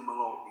 it is a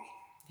malarkey.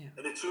 Yeah.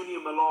 And it's only a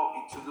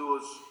malarkey to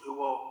those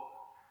who are,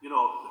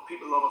 the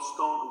people that are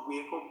starting to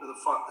wake up to the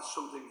fact there's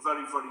something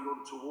very, very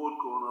untoward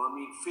going on. I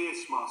mean,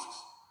 face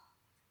masks.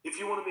 If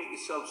you want to make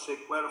yourself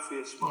sick, wear a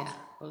face mask.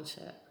 Yeah,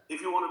 bullshit. If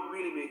you want to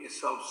really make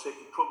yourself sick,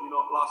 you'll probably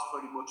not last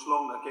very much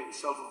longer. Get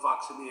yourself a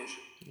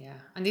vaccination. Yeah,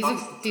 and these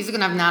are going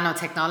to have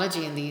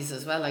nanotechnology in these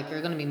as well. Like,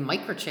 you're going to be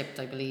microchipped,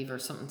 I believe, or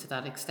something to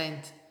that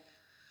extent.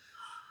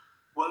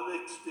 Well,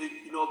 it's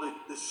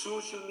the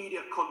social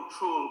media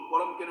control.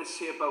 What I'm going to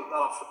say about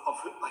that,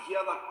 I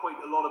hear that quite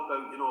a lot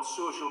about,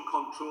 social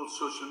control,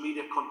 social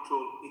media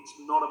control. It's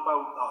not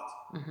about that.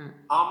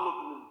 I'm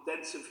looking at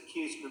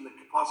densification and the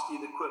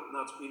capacity of the equipment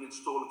that's been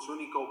installed. It's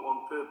only got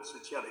one purpose,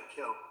 it's here to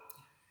kill.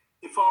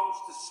 If I was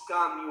to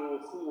scan your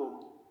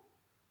home,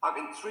 I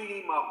can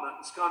 3D map and I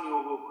can scan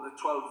your home with a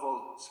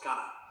 12-volt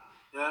scanner.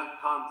 Yeah,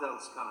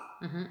 handheld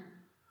scanner.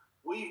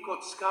 We've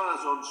got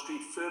scanners on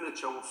street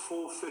furniture with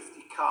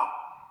 450 cap,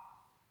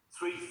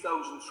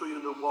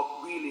 3,300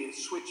 watt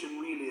relays, switching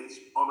relays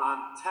on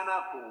antenna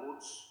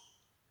boards.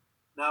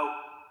 Now,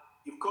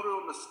 you've got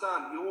to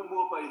understand, your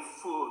mobile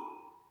phone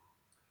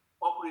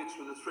operates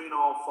with a 3.5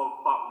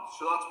 volt battery.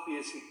 So that's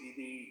basically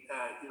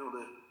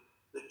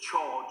the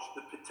charge,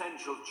 the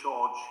potential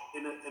charge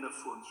in a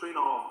phone,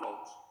 3.5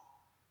 volts.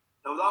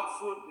 Now that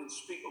phone can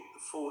speak up to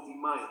 40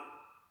 miles.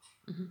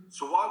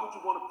 So why would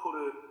you want to put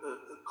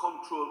a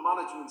control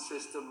management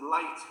system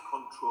light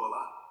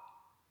controller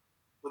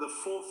with a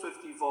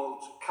 450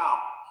 volt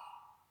cap?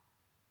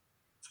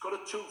 It's got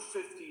a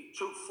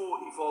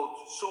 240 volt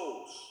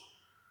source.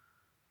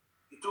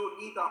 You don't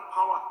need that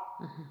power.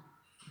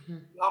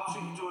 You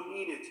absolutely don't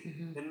need it.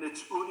 And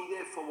it's only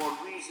there for one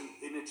reason,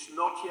 and it's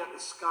not here to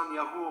scan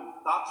your home.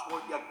 That's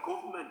what your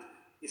government,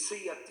 you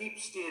see, your deep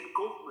state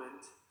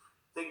government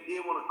think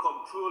they want to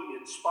control you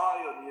and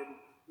spy on you, and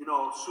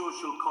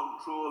social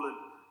control and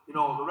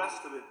the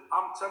rest of it.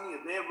 I'm telling you,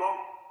 they're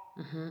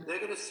wrong.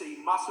 They're going to see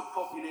massive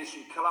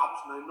population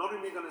collapse. Now, not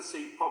only going to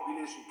see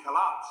population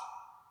collapse,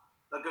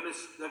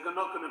 they're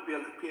not going to be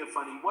able to pay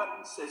for any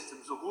weapon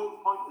systems. The whole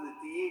point of the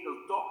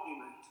Diego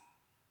document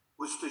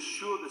was to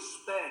show the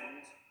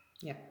spend.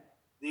 Yeah.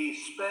 The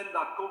spend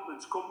that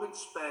governments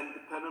spend,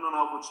 depending on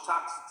how much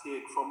tax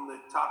they take from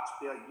the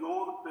taxpayer.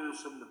 You're the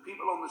person, the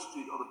people on the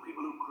street are the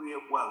people who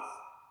create wealth.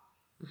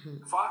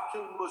 If I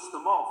kill most of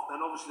them off, then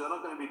obviously they're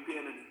not going to be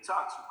paying any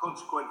tax. And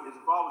consequently,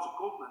 if I was a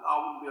government, I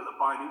wouldn't be able to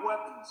buy any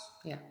weapons.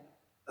 Yeah.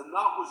 And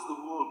that's the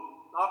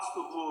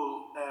whole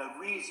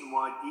reason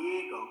why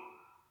Diego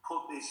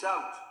put this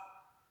out.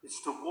 It's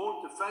to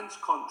warn defence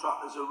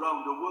contractors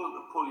around the world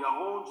to pull your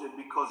horns in,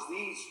 because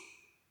these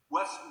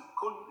Western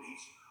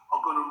countries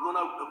are going to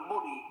run out of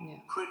money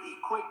pretty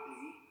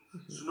quickly.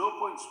 There's no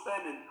point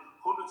spending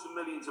hundreds of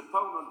millions of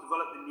pounds on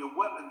developing new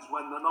weapons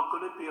when they're not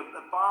going to be able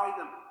to buy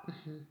them.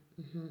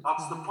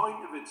 That's the point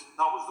of it.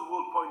 That was the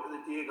whole point of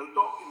the Diego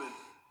document.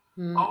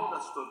 I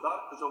understood that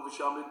because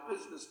obviously I'm in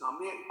business and I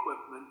make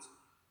equipment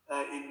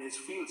in this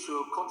field,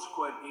 so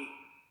consequently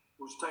it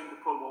was time to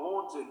pull my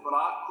horns in. But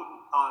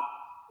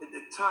at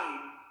the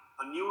time,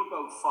 I knew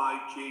about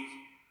 5G.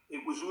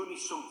 It was only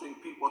something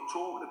people were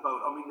talking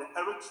about. I mean, the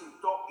Ericsson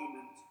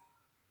document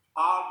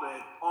I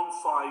read on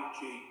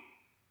 5G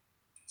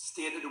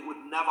stated it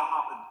would never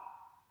happen.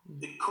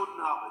 It couldn't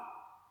happen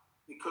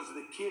because of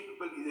the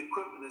capability of the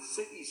equipment, the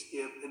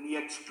cityscape, and the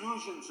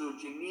exclusion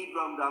zones you need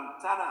around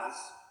antennas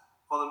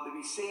for them to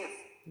be safe.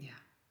 Yeah.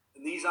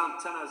 And these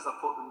antennas are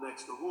put them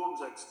next to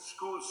homes, next to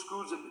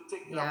schools in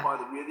particular, by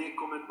the way, they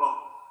come in for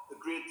a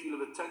great deal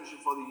of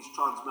attention for these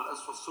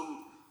transmitters for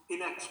some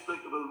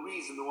inexplicable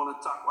reason. They want to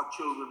attack our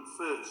children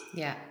first.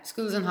 Yeah,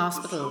 schools and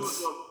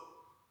hospitals.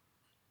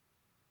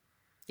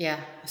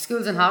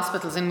 Schools and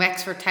hospitals. In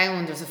Wexford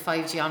town, there's a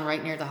 5G on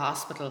right near the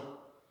hospital.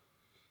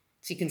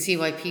 So you can see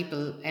why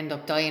people end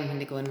up dying when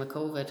they go in with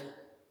COVID.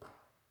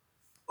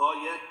 Oh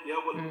yeah.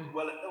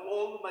 Well,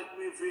 all the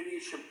microwave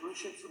radiation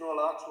pollution and all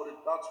that's what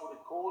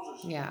it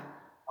causes. Yeah.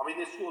 I mean,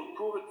 this whole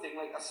COVID thing,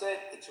 like I said,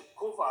 it's a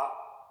cover,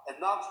 and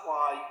that's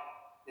why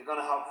you're going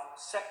to have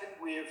second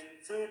wave,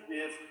 third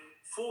wave,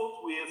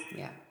 fourth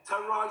wave,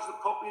 terrorise the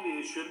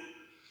population,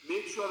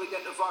 make sure they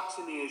get the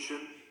vaccination,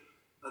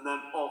 and then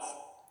off.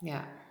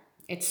 Yeah.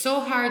 It's so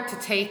hard to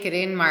take it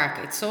in, Mark.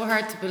 It's so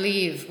hard to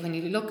believe when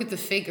you look at the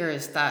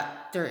figures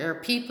that there are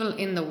people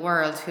in the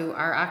world who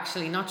are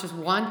actually not just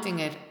wanting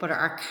it, but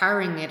are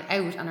carrying it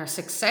out and are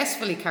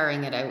successfully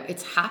carrying it out.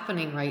 It's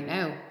happening right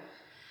now.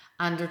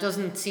 And there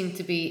doesn't seem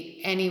to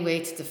be any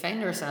way to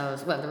defend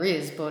ourselves. Well, there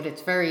is, but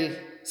it's very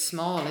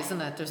small,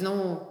 isn't it? There's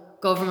no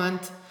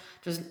government.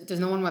 There's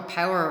no one with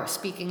power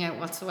speaking out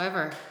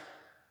whatsoever.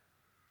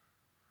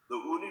 The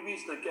only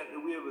reason they're getting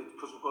away with it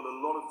because we've got a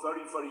lot of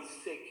very, very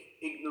thick,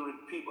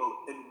 ignorant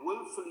people and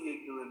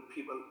willfully ignorant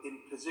people in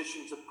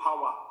positions of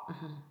power.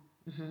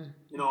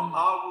 You know,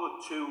 I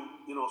would to,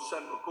 you know,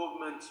 central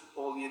government,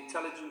 all the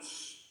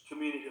intelligence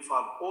community have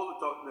had all the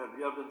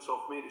documentary evidence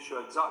of me to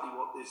show exactly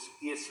what this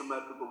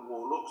asymmetrical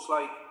war looks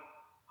like.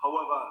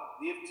 However,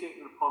 they've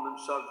taken it upon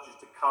themselves just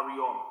to carry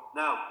on.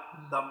 Now,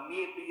 there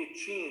may be a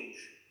change.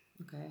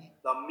 Okay.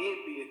 There may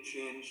be a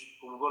change,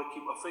 but we've got to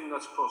keep our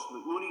fingers crossed.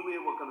 And the only way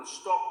we're going to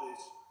stop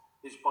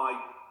this is by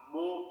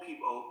more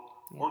people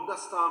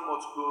understand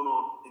what's going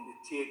on and to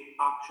take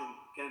action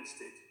against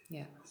it.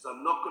 Yeah. Because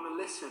they're not going to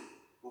listen.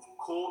 We've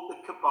caught the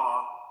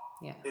cabal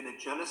in a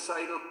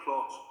genocidal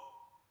plot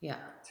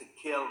to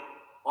kill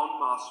en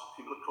masse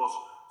people across.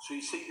 So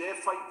you see, they're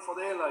fighting for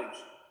their lives.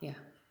 Yeah.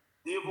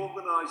 They've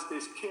organised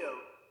this kill,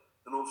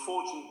 and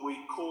unfortunately,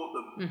 we caught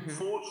them.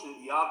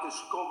 Fortunately, I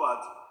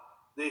discovered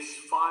this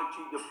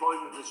 5G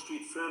deployment of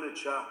street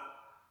furniture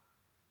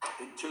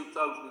in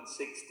 2016.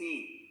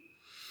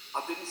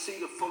 I didn't see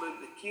the full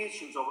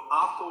implications of it.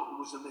 I thought it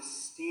was a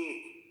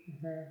mistake.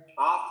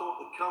 I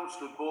thought the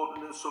council had bought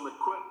in some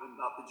equipment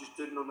that they just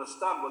didn't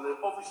understand. Well, they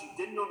obviously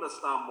didn't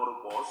understand what it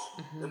was,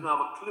 didn't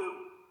have a clue.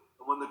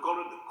 And when they got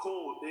into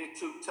court, they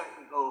two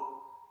technical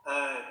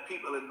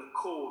people in the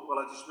court, well,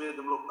 I just made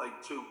them look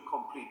like two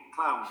complete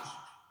clowns.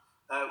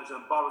 It was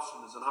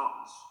embarrassing as it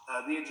happens.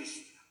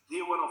 They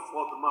went off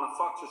what the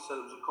manufacturer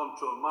said it was a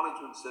control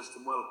management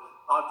system. Well,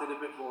 I did a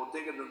bit more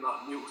digging than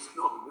that and knew it was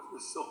nothing with the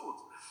sword.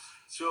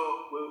 So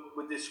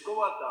we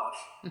discovered that,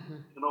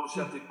 and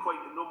obviously I did quite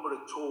a number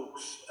of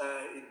talks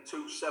in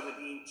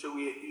 2017,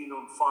 2018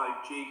 on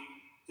 5G,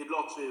 did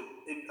lots of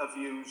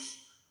interviews,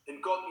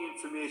 and got the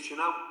information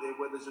out there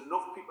where there's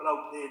enough people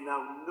out there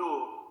now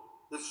know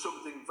there's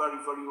something very,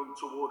 very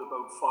untoward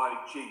about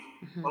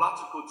 5G. Well,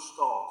 that's a good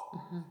start.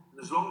 And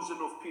as long as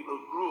enough people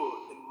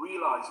grow and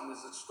realise, and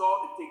as they start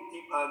to dig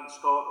deeper and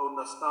start to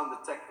understand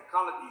the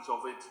technicalities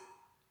of it,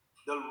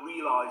 they'll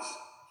realise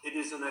it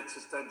is an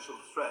existential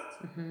threat.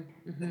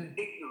 And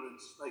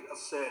ignorance, like I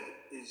said,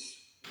 is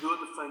no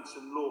defence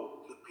in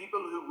law. The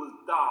people who will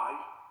die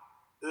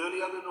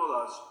earlier than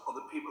others are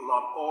the people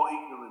that are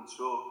ignorant.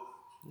 So,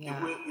 you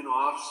know,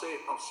 I'll say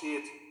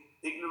it,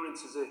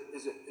 ignorance is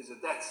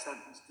a death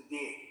sentence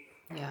today.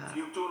 If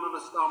you don't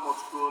understand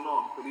what's going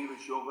on, believe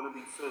us, you're going to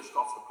be first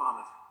off the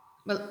planet.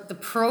 Well, the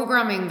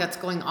programming that's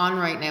going on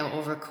right now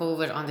over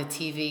COVID on the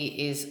TV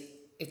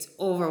it's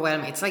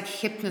overwhelming. It's like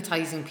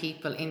hypnotizing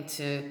people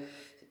into,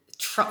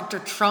 they're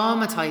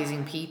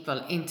traumatizing people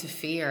into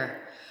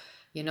fear,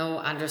 you know,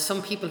 and there's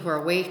some people who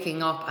are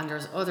waking up and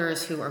there's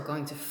others who are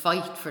going to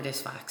fight for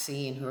this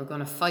vaccine, who are going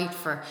to fight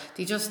for,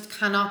 they just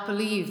cannot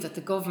believe that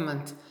the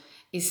government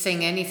is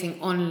saying anything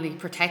only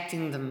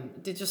protecting them.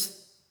 They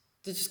just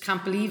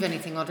can't believe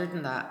anything other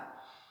than that.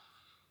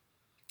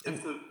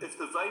 If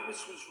the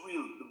virus was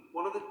real,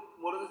 one of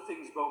the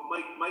things about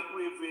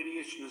microwave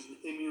radiation is an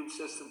immune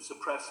system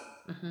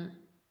suppressant.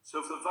 So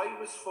if the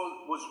virus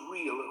was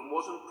real and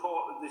wasn't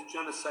part of this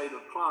genocidal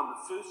plan,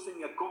 the first thing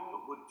your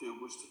government would do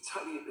was to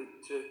tell you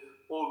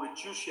or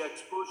reduce your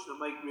exposure to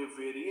microwave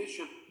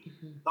radiation.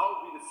 That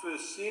would be the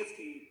first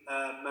safety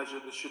measure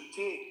they should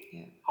take.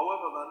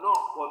 However, they're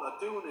not. What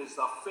they're doing is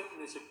they're fitting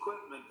this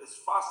equipment as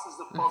fast as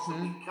they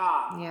possibly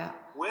can.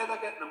 Where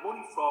they're getting the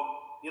money from,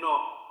 you know,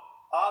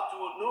 I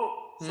don't know.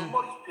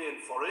 Somebody's paying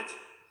for it.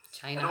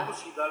 China. And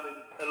obviously they're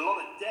in a lot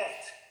of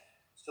debt.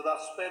 So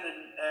they're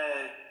spending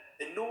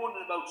and knowing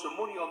about some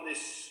money on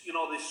this, you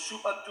know, this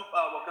super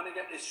duper, we're going to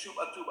get this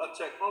super duper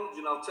technology.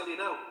 And I'll tell you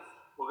now,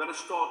 we're going to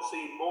start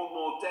seeing more and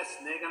more deaths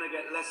and they're going to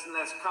get less and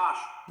less cash.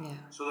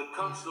 So the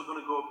councils are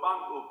going to go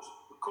bankrupt.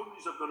 The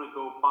countries are going to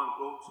go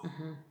bankrupt.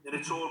 And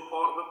it's all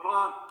part of a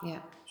plan.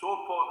 It's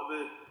all part of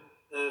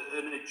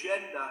an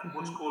agenda,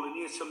 what's called an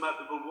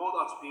asymmetrical war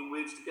that's being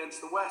waged against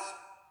the West.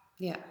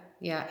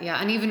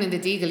 And even in the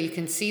Deagle you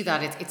can see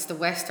that it's the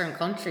Western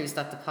countries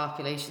that the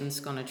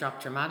population's going to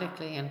drop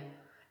dramatically, and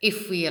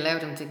if we allow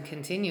them to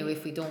continue,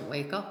 if we don't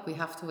wake up, we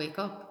have to wake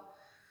up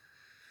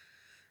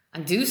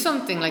and do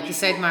something, like you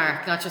said,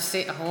 Mark, not just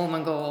sit at home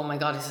and go, oh my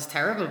God, this is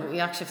terrible, but we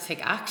actually have to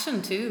take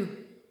action too.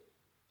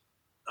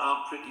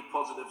 I'm pretty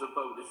positive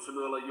about it,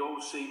 Finola. You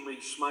always see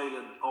me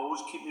smiling. I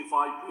always keep my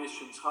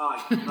vibrations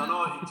high. And I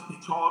know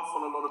it's hard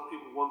for a lot of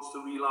people once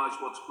to realise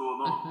what's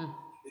going on.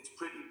 It's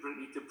pretty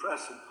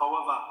depressing.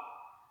 However,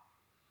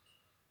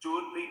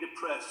 don't be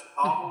depressed.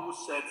 I've always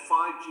said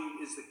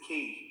 5G is the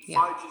key.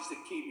 5G is the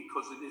key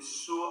because it is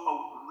so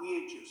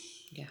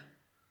outrageous.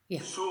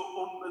 So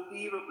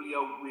unbelievably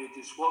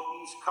outrageous what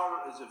these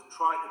characters have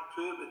tried to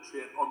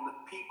perpetrate on the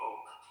people.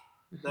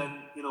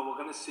 Then, you know, we're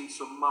going to see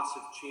some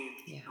massive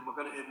change. And we're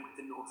going to,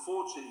 and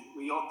unfortunately,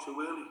 we are too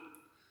early.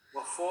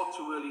 We're far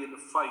too early in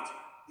the fight.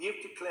 They've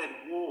declared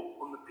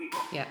war on the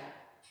people.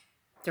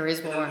 There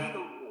is war. An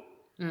illegal war.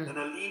 An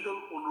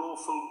illegal,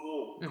 unlawful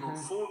war. And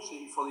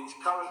unfortunately for these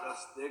characters,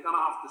 they're going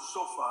to have to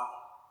suffer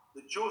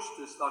the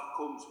justice that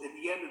comes at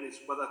the end of this,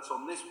 whether it's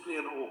on this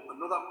plane or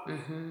another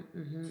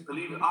plane.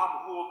 Believe it, I'm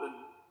hoping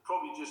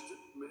probably just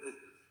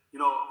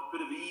a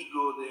bit of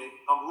ego there.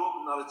 I'm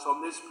hoping that it's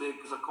on display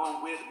because I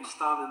can't wait to be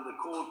standing in the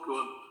court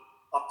going,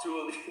 I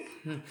told you,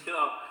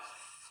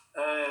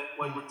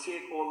 we would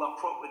take all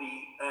that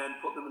property and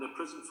put them in a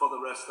prison for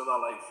the rest of their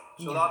life.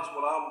 So that's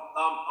what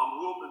I'm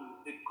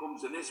hoping it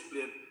comes in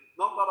display.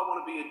 Not that I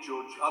want to be a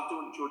judge. I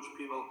don't judge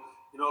people.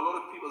 A lot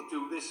of people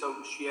do this out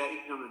of sheer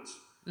ignorance.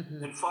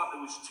 In fact,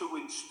 it was two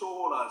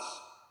installers.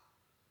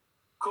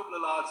 Couple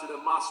of lads at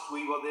a mast,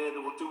 we were there, they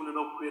were doing an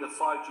upgrade, a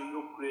 5G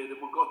upgrade, and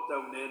we got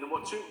down there, and there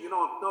were two,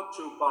 not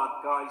too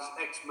bad guys,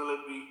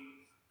 ex-military,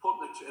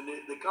 and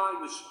the guy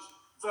was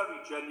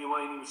very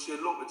genuine. He was saying,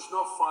 look, it's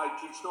not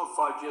 5G, it's not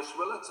 5G. I said,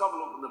 well, let's have a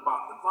look in the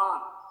back of the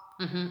van.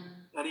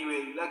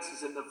 Anyway, he lets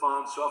us in the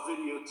van, so I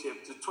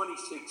videotaped a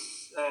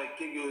 26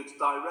 gigahertz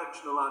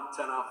directional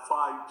antenna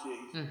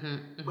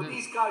 5G. But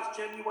these guys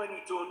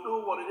genuinely don't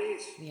know what it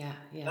is.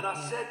 And I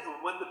said to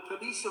them, when the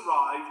police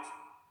arrived,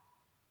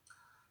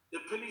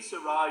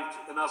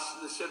 and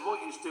they said, what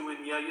are you doing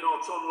here?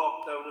 It's on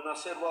lockdown. And I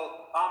said,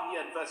 well, I'm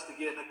here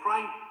investigating a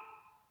crime.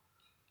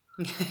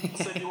 I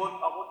said, I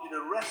want you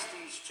to arrest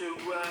these two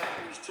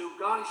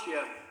guys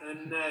here.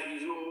 And he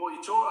said, well, what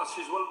are you talking? I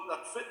said, well,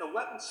 they're fitting a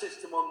weapon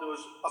system on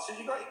those. I said,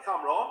 you got your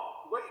camera on?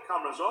 You got your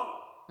cameras on?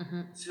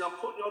 I said, I'm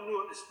putting you on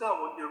notice now.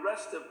 I want you to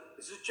arrest them.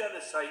 This is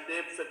genocide.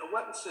 They've fitting a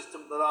weapon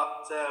system to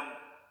that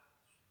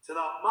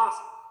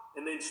mast.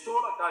 And the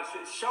installer guy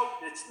started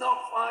shouting, it's not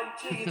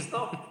 5G, it's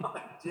not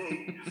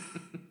 5G.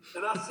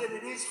 And I said,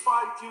 it is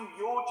 5G,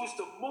 you're just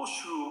a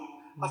mushroom.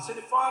 I said,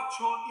 if I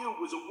told you it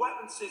was a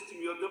weapon system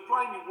you're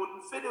deploying, you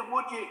wouldn't fit it,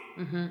 would you?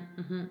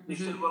 He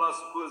said, well, I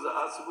suppose.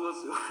 I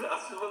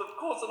said, well, of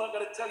course I'm not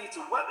going to tell you it's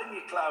a weapon,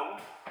 you clown.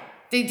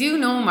 They do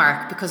know,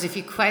 Mark, because if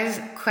you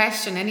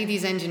question any of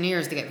these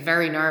engineers, they get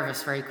very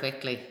nervous very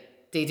quickly.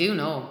 They do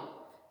know.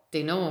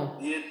 They know.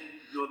 Yeah.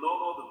 No,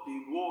 they've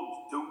been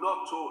warned. Do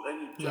not talk to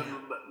any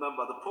general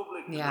member of the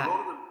public. Yeah. A lot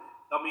of them,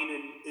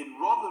 in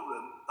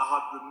Rotherham, they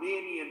had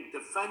Romanian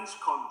defence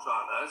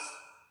contractors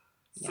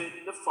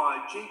fitting the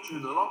 5G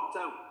during the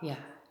lockdown. Yeah.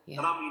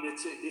 And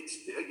so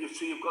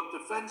you've got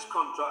defence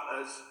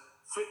contractors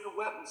fitting a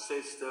weapon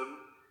system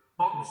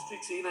on the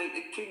streets of the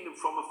United Kingdom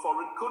from a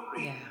foreign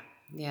country.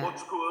 Yeah.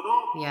 What's going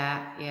on?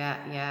 Yeah.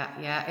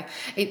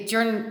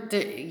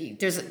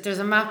 There's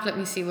a map. Let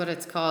me see what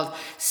it's called.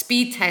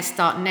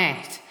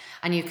 Speedtest.net.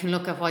 And you can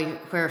look at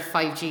where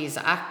 5G is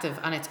active,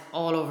 and it's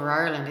all over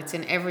Ireland. It's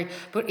in every...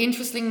 But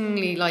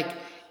interestingly, I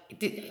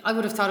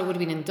would have thought it would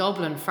have been in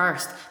Dublin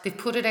first. They've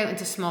put it out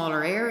into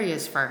smaller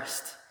areas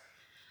first.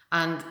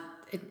 And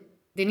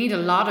they need a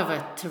lot of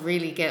it to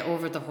really get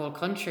over the whole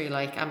country.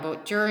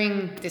 But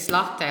during this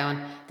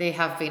lockdown, they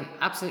have been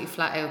absolutely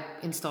flat out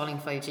installing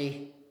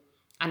 5G.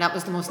 And that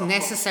was the most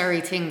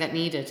necessary thing that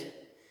needed.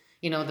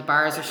 The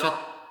bars are shut.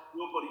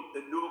 Nobody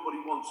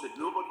wants it.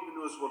 Nobody even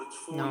knows what it's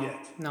for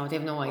yet. No, they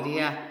have no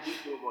idea. They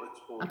know what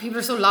it's for. And people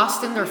are so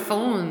lost in their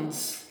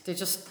phones. They're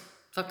just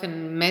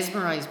fucking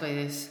mesmerised by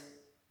this.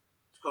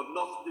 It's got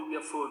nothing to do with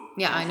your phone.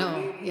 Yeah, I know.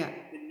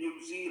 In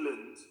New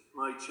Zealand,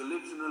 right, she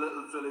lives in a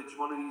little village,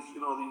 one of these,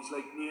 these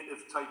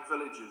native type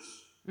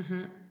villages.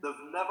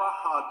 They've never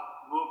had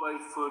mobile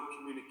phone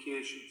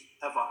communications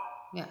ever.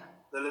 Yeah.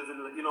 They live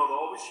in, they're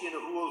obviously in a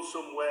hole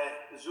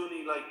somewhere. There's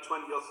only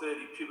 20 or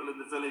 30 people in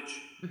the village.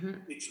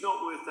 It's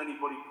not worth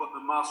anybody putting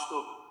a mast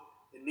up.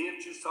 And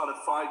they've just had a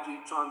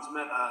 5G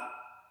transmitter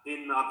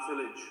in that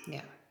village.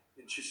 Yeah.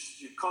 And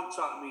she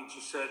contacted me and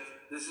she said,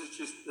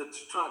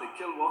 that's trying to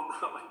kill one.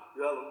 I'm like,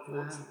 well,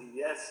 unfortunately,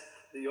 yes,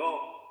 they are.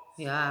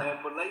 Yeah.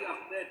 But like I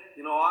said,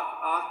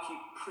 I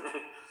keep...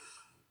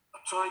 I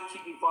try and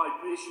keep my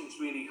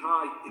vibrations really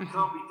high. It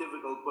can be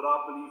difficult, but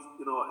I believe,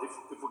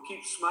 if we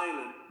keep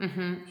smiling,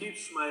 keep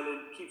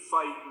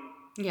fighting,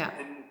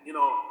 and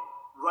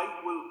right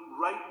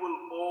will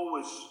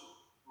always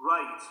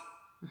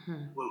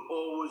will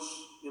always,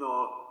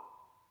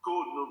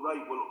 good and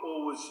right will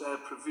always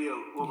prevail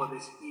over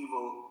this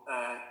evil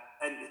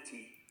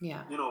entity.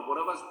 Yeah.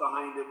 Whatever's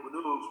behind it, we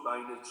know who's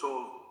behind it. It's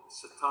all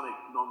satanic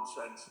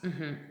nonsense.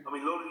 A lot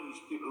of these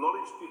people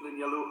in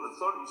your local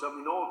authorities,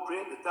 all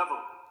pray to the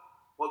devil.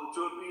 What they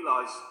don't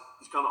realise,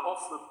 he's going to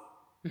off them.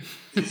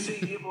 You see,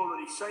 they've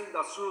already signed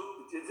that.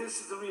 So this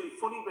is the really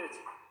funny bit.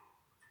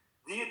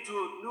 They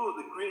don't know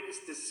the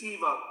greatest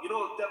deceiver. The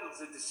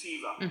devil's a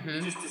deceiver.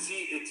 Just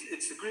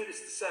it's the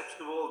greatest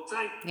deception of all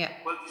time. Yeah.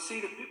 Well, you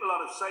see, the people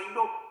that have signed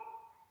up,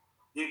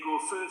 they go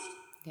first.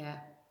 Yeah.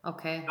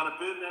 Okay. Going to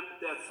burn them to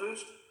death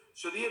first.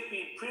 So they've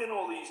been praying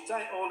all this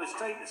time to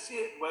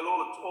say it. Well,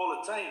 all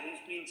the time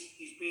he's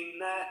been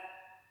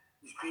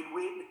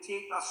waiting to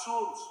take their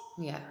souls.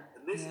 Yeah.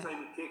 And this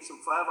time it takes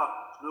them forever.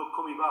 There's no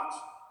coming back.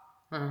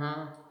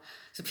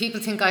 So people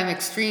think I'm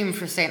extreme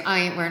for saying I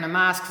ain't wearing a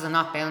mask because I'm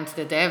not bound to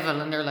the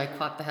devil, and they're like,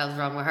 what the hell's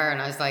wrong with her?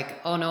 And I was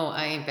like, oh no,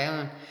 I ain't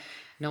bound.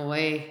 No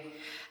way.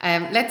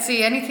 Let's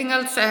see, anything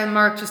else,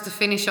 Mark, just to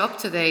finish up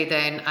today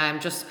then,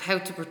 just how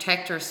to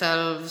protect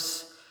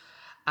ourselves.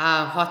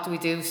 What do we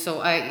do?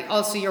 So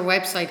also your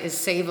website is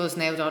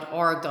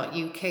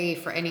saveusnow.org.uk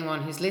for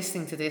anyone who's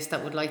listening to this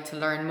that would like to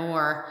learn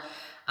more.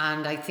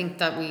 And I think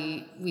that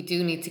we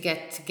do need to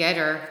get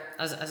together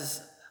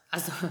as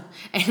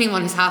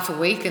anyone who's half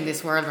awake in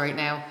this world right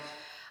now,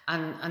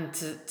 and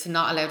to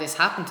not allow this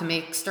happen, to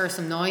make stir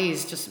some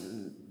noise,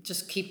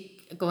 just keep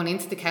going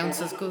into the Well,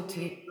 councils, one go of the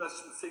to.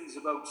 interesting things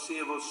about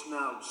Save Us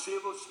Now,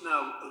 Save Us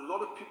Now, a lot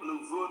of people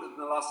who voted in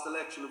the last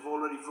election have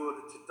already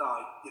voted to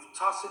die. They've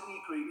tacitly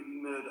agreed to be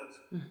murdered,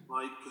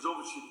 right? Because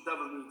obviously the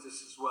devil needs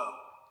us as well.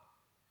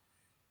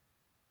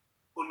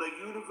 Under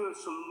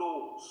universal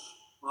laws,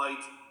 right,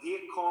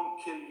 they can't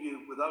kill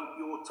you without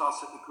your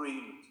tacit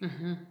agreement,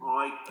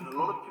 right? And a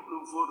lot of people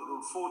who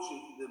voted,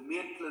 unfortunately, the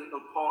main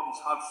political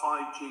parties had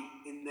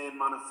 5G in their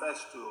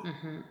manifesto.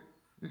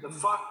 The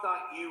fact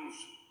that you've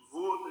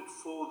voted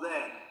for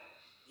them,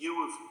 you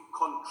have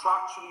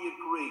contractually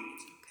agreed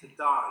to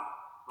die.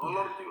 Now, a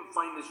lot of people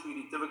find this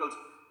really difficult.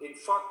 In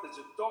fact, there's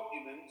a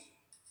document.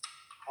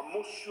 I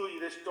must show you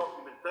this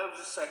document. There was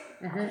a second.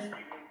 Just read it.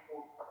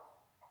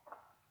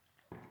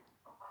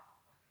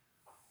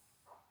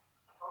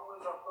 How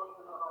is that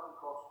document having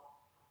cost?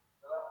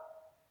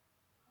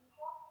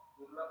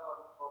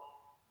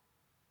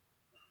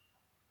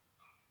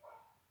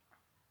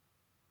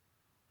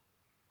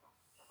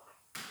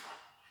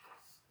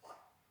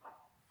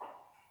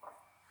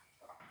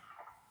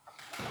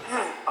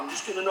 I'm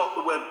just going to knock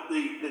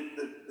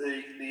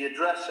the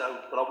address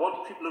out, but I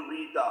want people to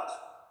read that.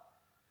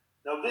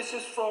 Now, this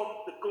is from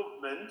the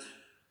government,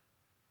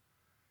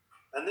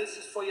 and this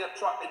is for your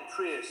track and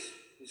trace.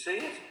 You see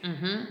it?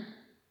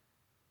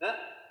 Yeah?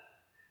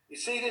 You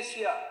see this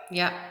here?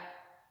 Yeah.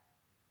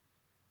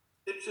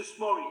 Ipsis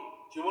mori.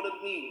 Do you know what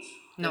it means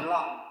No. in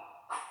Latin?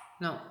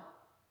 No.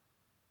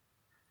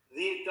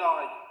 They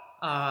died.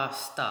 Ah,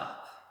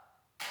 stop.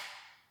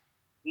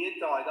 They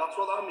died. That's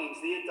what that means.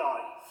 They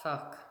died.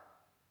 Fuck.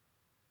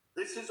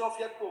 This is of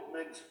your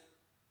government,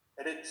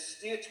 and it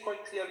states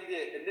quite clearly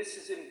there, and this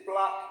is in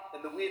black,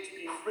 and the way it's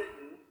been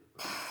written,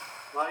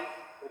 right?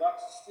 It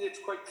actually states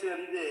quite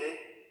clearly there.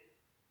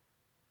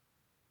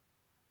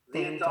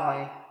 They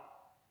died.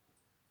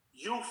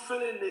 You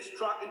fill in this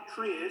track and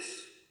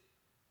trace,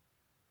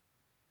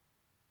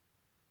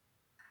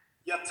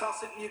 you're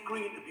tacitly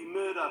agreeing to be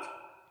murdered.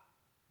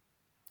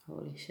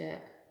 Holy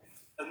shit.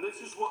 And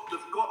this is what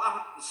they've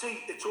got to see.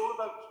 It's all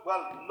about,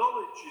 well,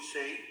 knowledge, you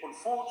see.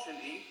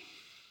 Unfortunately,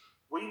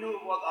 we know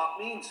what that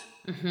means.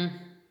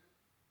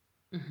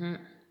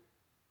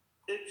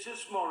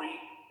 Ipsis mori,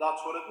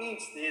 that's what it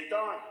means. They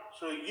die.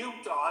 So you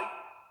die,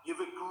 you've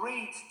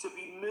agreed to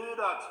be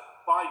murdered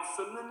by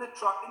filling in the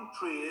track and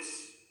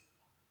trace.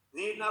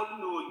 They now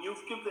know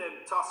you've given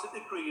them tacit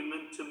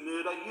agreement to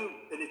murder you,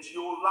 and it's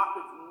your lack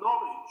of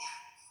knowledge.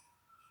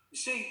 You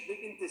see, they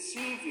can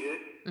deceive you,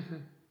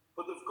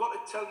 but they've got to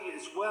tell you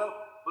as well.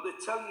 But they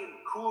tell you in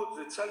codes,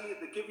 they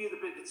give you the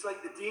bit. It's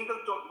like the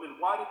Deagle document.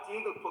 Why did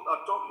Deagle put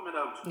that document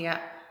out? Yeah.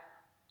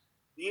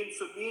 The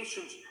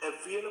information's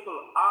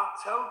available. I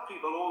tell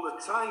people all the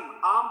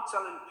time. I'm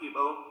telling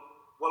people,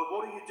 well,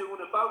 what are you doing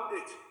about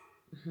it?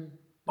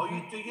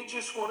 Do you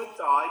just want to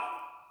die,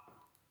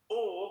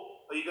 or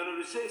are you going to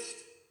resist?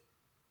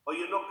 Or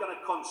you're not going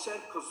to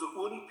consent? Because the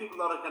only people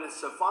that are going to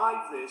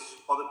survive this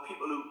are the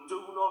people who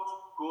do not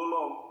go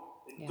along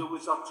and do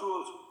as they're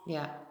told.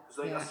 Yeah.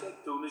 Because like I said,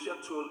 doing as you're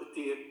told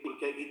today will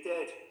get you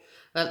dead.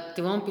 Well,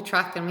 they won't be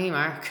tracking me,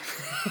 Mark.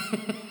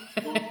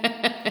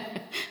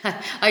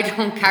 I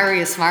don't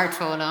carry a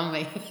smartphone on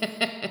me.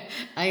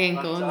 I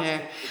ain't going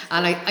there.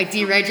 And I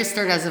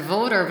deregistered as a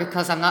voter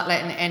because I'm not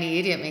letting any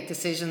idiot make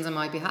decisions on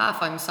my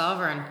behalf. I'm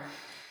sovereign.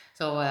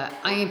 So I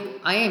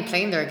ain't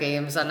playing their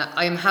games, and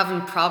I'm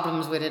having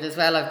problems with it as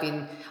well. I've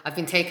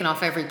been taken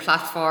off every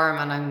platform,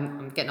 and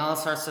I'm getting all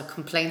sorts of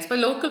complaints by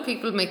local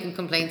people making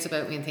complaints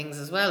about me and things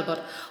as well.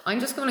 But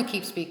I'm just going to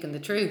keep speaking the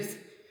truth.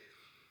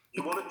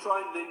 You want to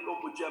try and link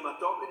up with Gemma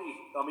Doherty?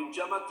 I mean,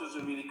 Gemma does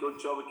a really good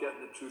job of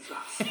getting the truth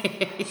out.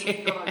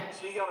 she got a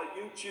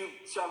YouTube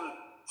channel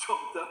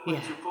jumped up when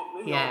she put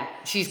me on. Yeah,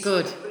 she's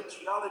good.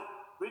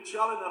 Rich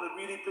Allen had a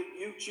really big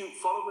YouTube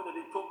following, and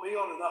he put me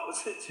on, and that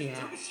was it. He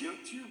took his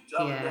YouTube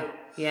channel down.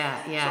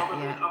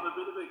 I'm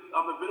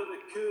a bit of a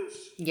curse.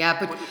 Yeah,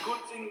 but the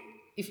good thing,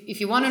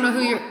 if you want to know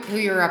who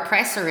your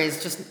oppressor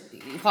is, just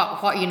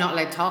what you're not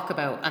allowed to talk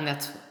about, and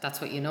that's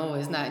what you know,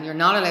 isn't it? And you're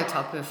not allowed to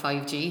talk about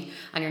 5G,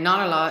 and you're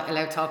not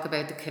allowed to talk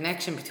about the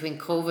connection between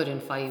COVID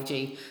and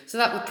 5G. So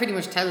that pretty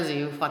much tells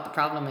you what the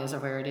problem is or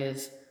where it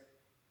is.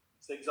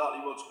 It's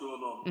exactly what's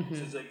going on. This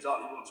is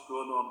exactly what's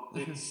going on.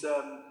 It's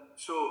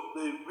so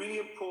the really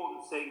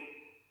important thing,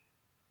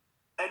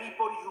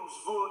 anybody who's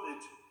voted,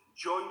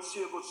 join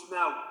Save Us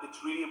Now. It's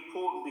really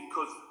important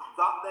because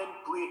that then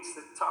breaks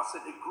the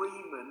tacit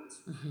agreement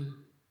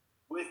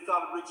with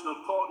that original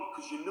party,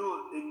 because you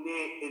know in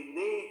their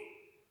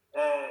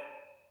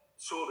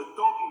sort of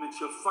documents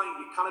you'll find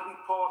you cannot be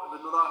part of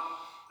another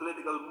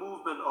political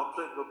movement or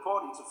political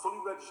party. It's a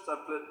fully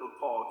registered political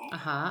party.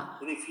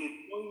 And if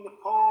you join the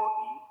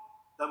party,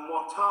 then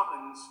what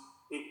happens?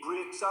 It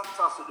breaks that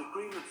tacit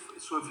agreement.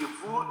 So if you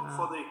voted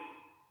for the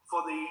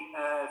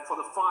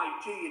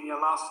 5G in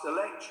your last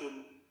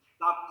election,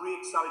 that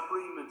breaks that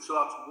agreement. So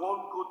that's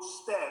one good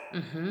step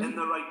in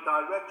the right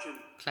direction.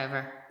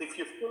 Clever. If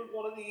you fill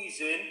one of these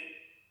in,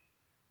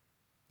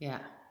 yeah.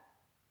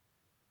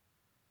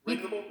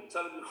 ring them up and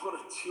tell them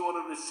you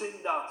want to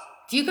rescind that.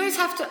 Do you guys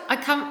have to,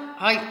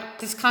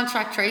 this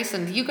contract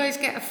tracing, do you guys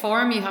get a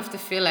form you have to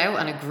fill out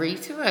and agree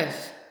to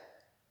it?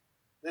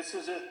 This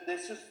is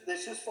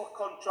for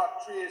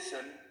contract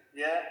tracing,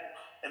 yeah,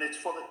 and it's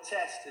for the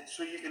test. It's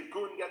so you can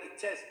go and get the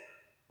test.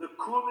 The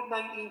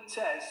COVID-19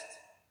 test,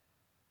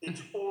 this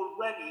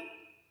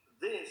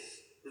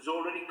is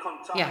already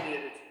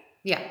contaminated.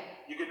 Yeah.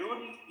 You can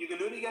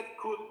only get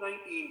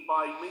COVID-19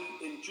 by me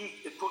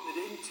putting it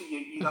into you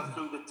either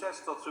through the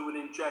test or through an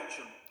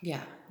injection.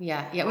 Yeah.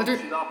 Well,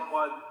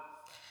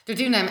 they're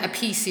doing a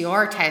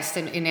PCR test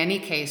in any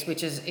case,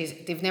 which is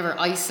they've never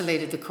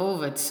isolated the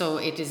COVID, so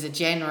it is a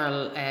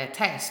general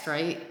test,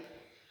 right?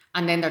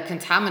 And then they're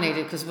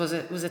contaminated because was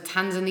it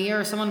Tanzania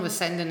or someone was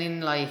sending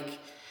in like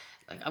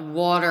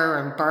water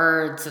and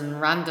birds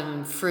and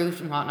random fruit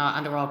and whatnot,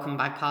 and they were all coming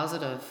back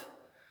positive.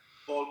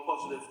 All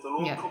positive. They'll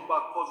all come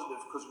back positive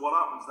because what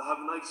happens? They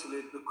haven't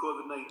isolated the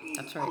COVID-19.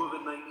 That's right.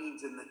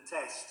 COVID-19's in the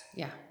test.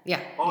 Yeah.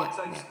 It's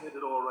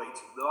isolated all right.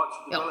 They're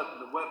actually developing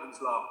the weapons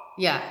lab.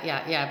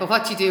 Yeah. But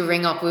what you do,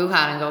 ring up Wuhan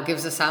and go, give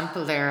us a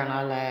sample there, and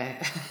I'll.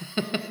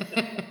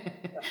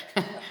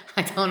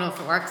 I don't know if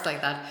it works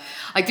like that.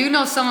 I do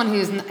know someone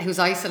who's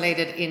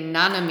isolated in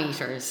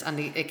nanometers, and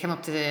it came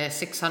up to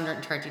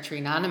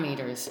 633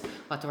 nanometers.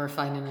 What they were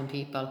finding in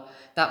people.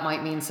 That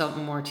might mean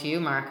something more to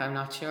you, Mark. I'm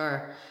not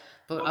sure.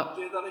 But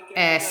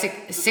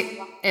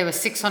it was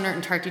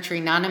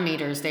 633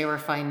 nanometers they were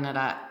finding it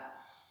at.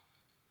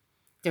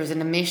 There was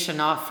an emission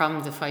off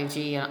from the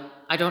 5G. And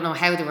I don't know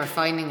how they were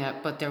finding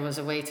it, but there was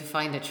a way to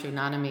find it through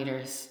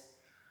nanometers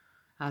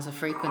as a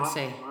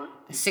frequency.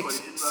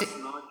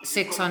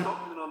 600.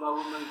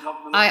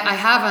 I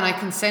have, and I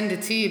can send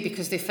it to you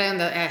because they found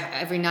that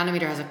every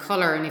nanometer has a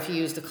color, and if you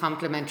use the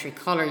complementary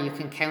color, you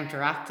can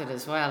counteract it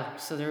as well.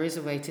 So there is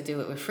a way to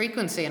do it with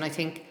frequency, and I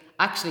think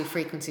actually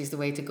frequency is the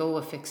way to go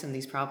with fixing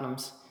these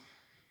problems.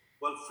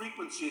 Well,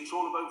 frequency, it's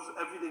all about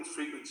everything's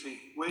frequency.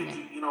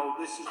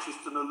 This is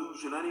just an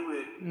illusion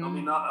anyway. I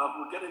mean,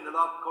 we'll get into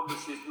that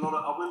conversation.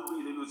 I will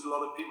really lose a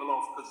lot of people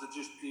off because they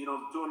just,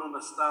 don't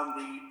understand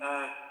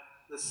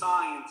the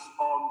science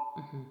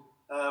on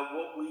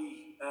what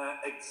we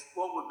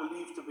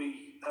believe to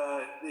be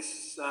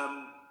this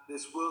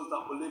world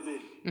that we live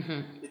in.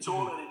 It's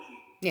all energy.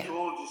 It's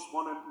all just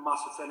one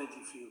massive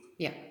energy field.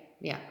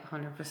 Yeah,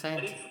 100%.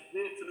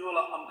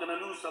 Finola, I'm going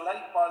to lose the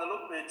light by the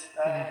look of it.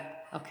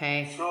 Okay.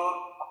 So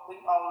I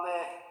think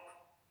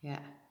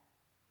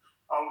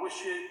I'll wish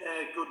you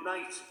a good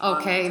night.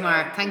 Okay, and,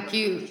 Mark, thank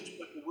you. Just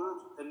spread the word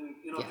and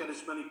get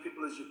as many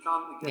people as you can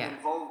to get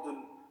involved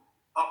and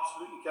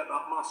absolutely get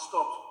that mass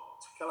stopped.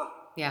 It's a killer.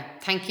 Yeah,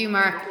 thank you,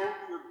 Mark.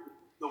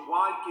 The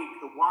Y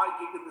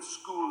gig in the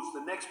schools,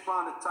 the next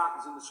plan attack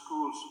is in the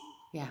schools.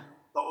 Yeah.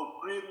 They're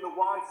upgrading the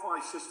Wi-Fi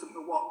system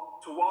to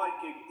Y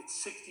gig. It's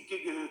 60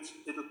 gigahertz.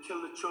 It'll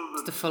kill the children.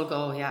 It's the full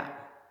goal, yeah.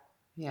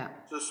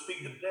 So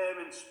speak to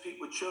parents, speak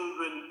with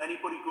children,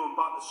 anybody going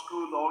back to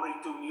school, they're already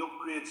doing the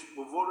upgrades.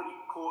 We've already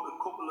caught a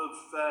couple of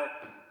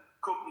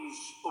companies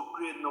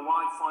upgrading the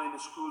Wi-Fi in the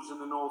schools in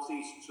the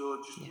northeast.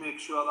 So just make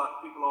sure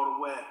that people are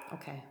aware.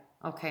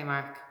 Okay,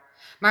 Mark.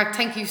 Mark,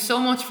 thank you so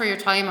much for your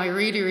time. I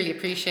really, really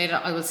appreciate it.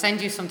 I will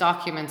send you some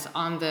documents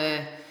on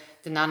the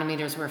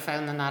nanometers we're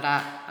found in that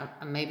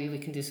app, and maybe we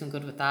can do some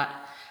good with that.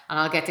 And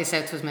I'll get this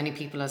out to as many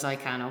people as I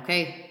can,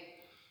 okay?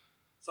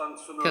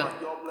 Thanks for cool.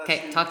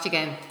 Okay, talk to you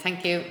again.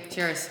 Thank you.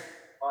 Cheers.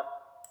 Bye.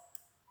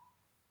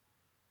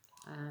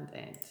 And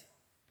end.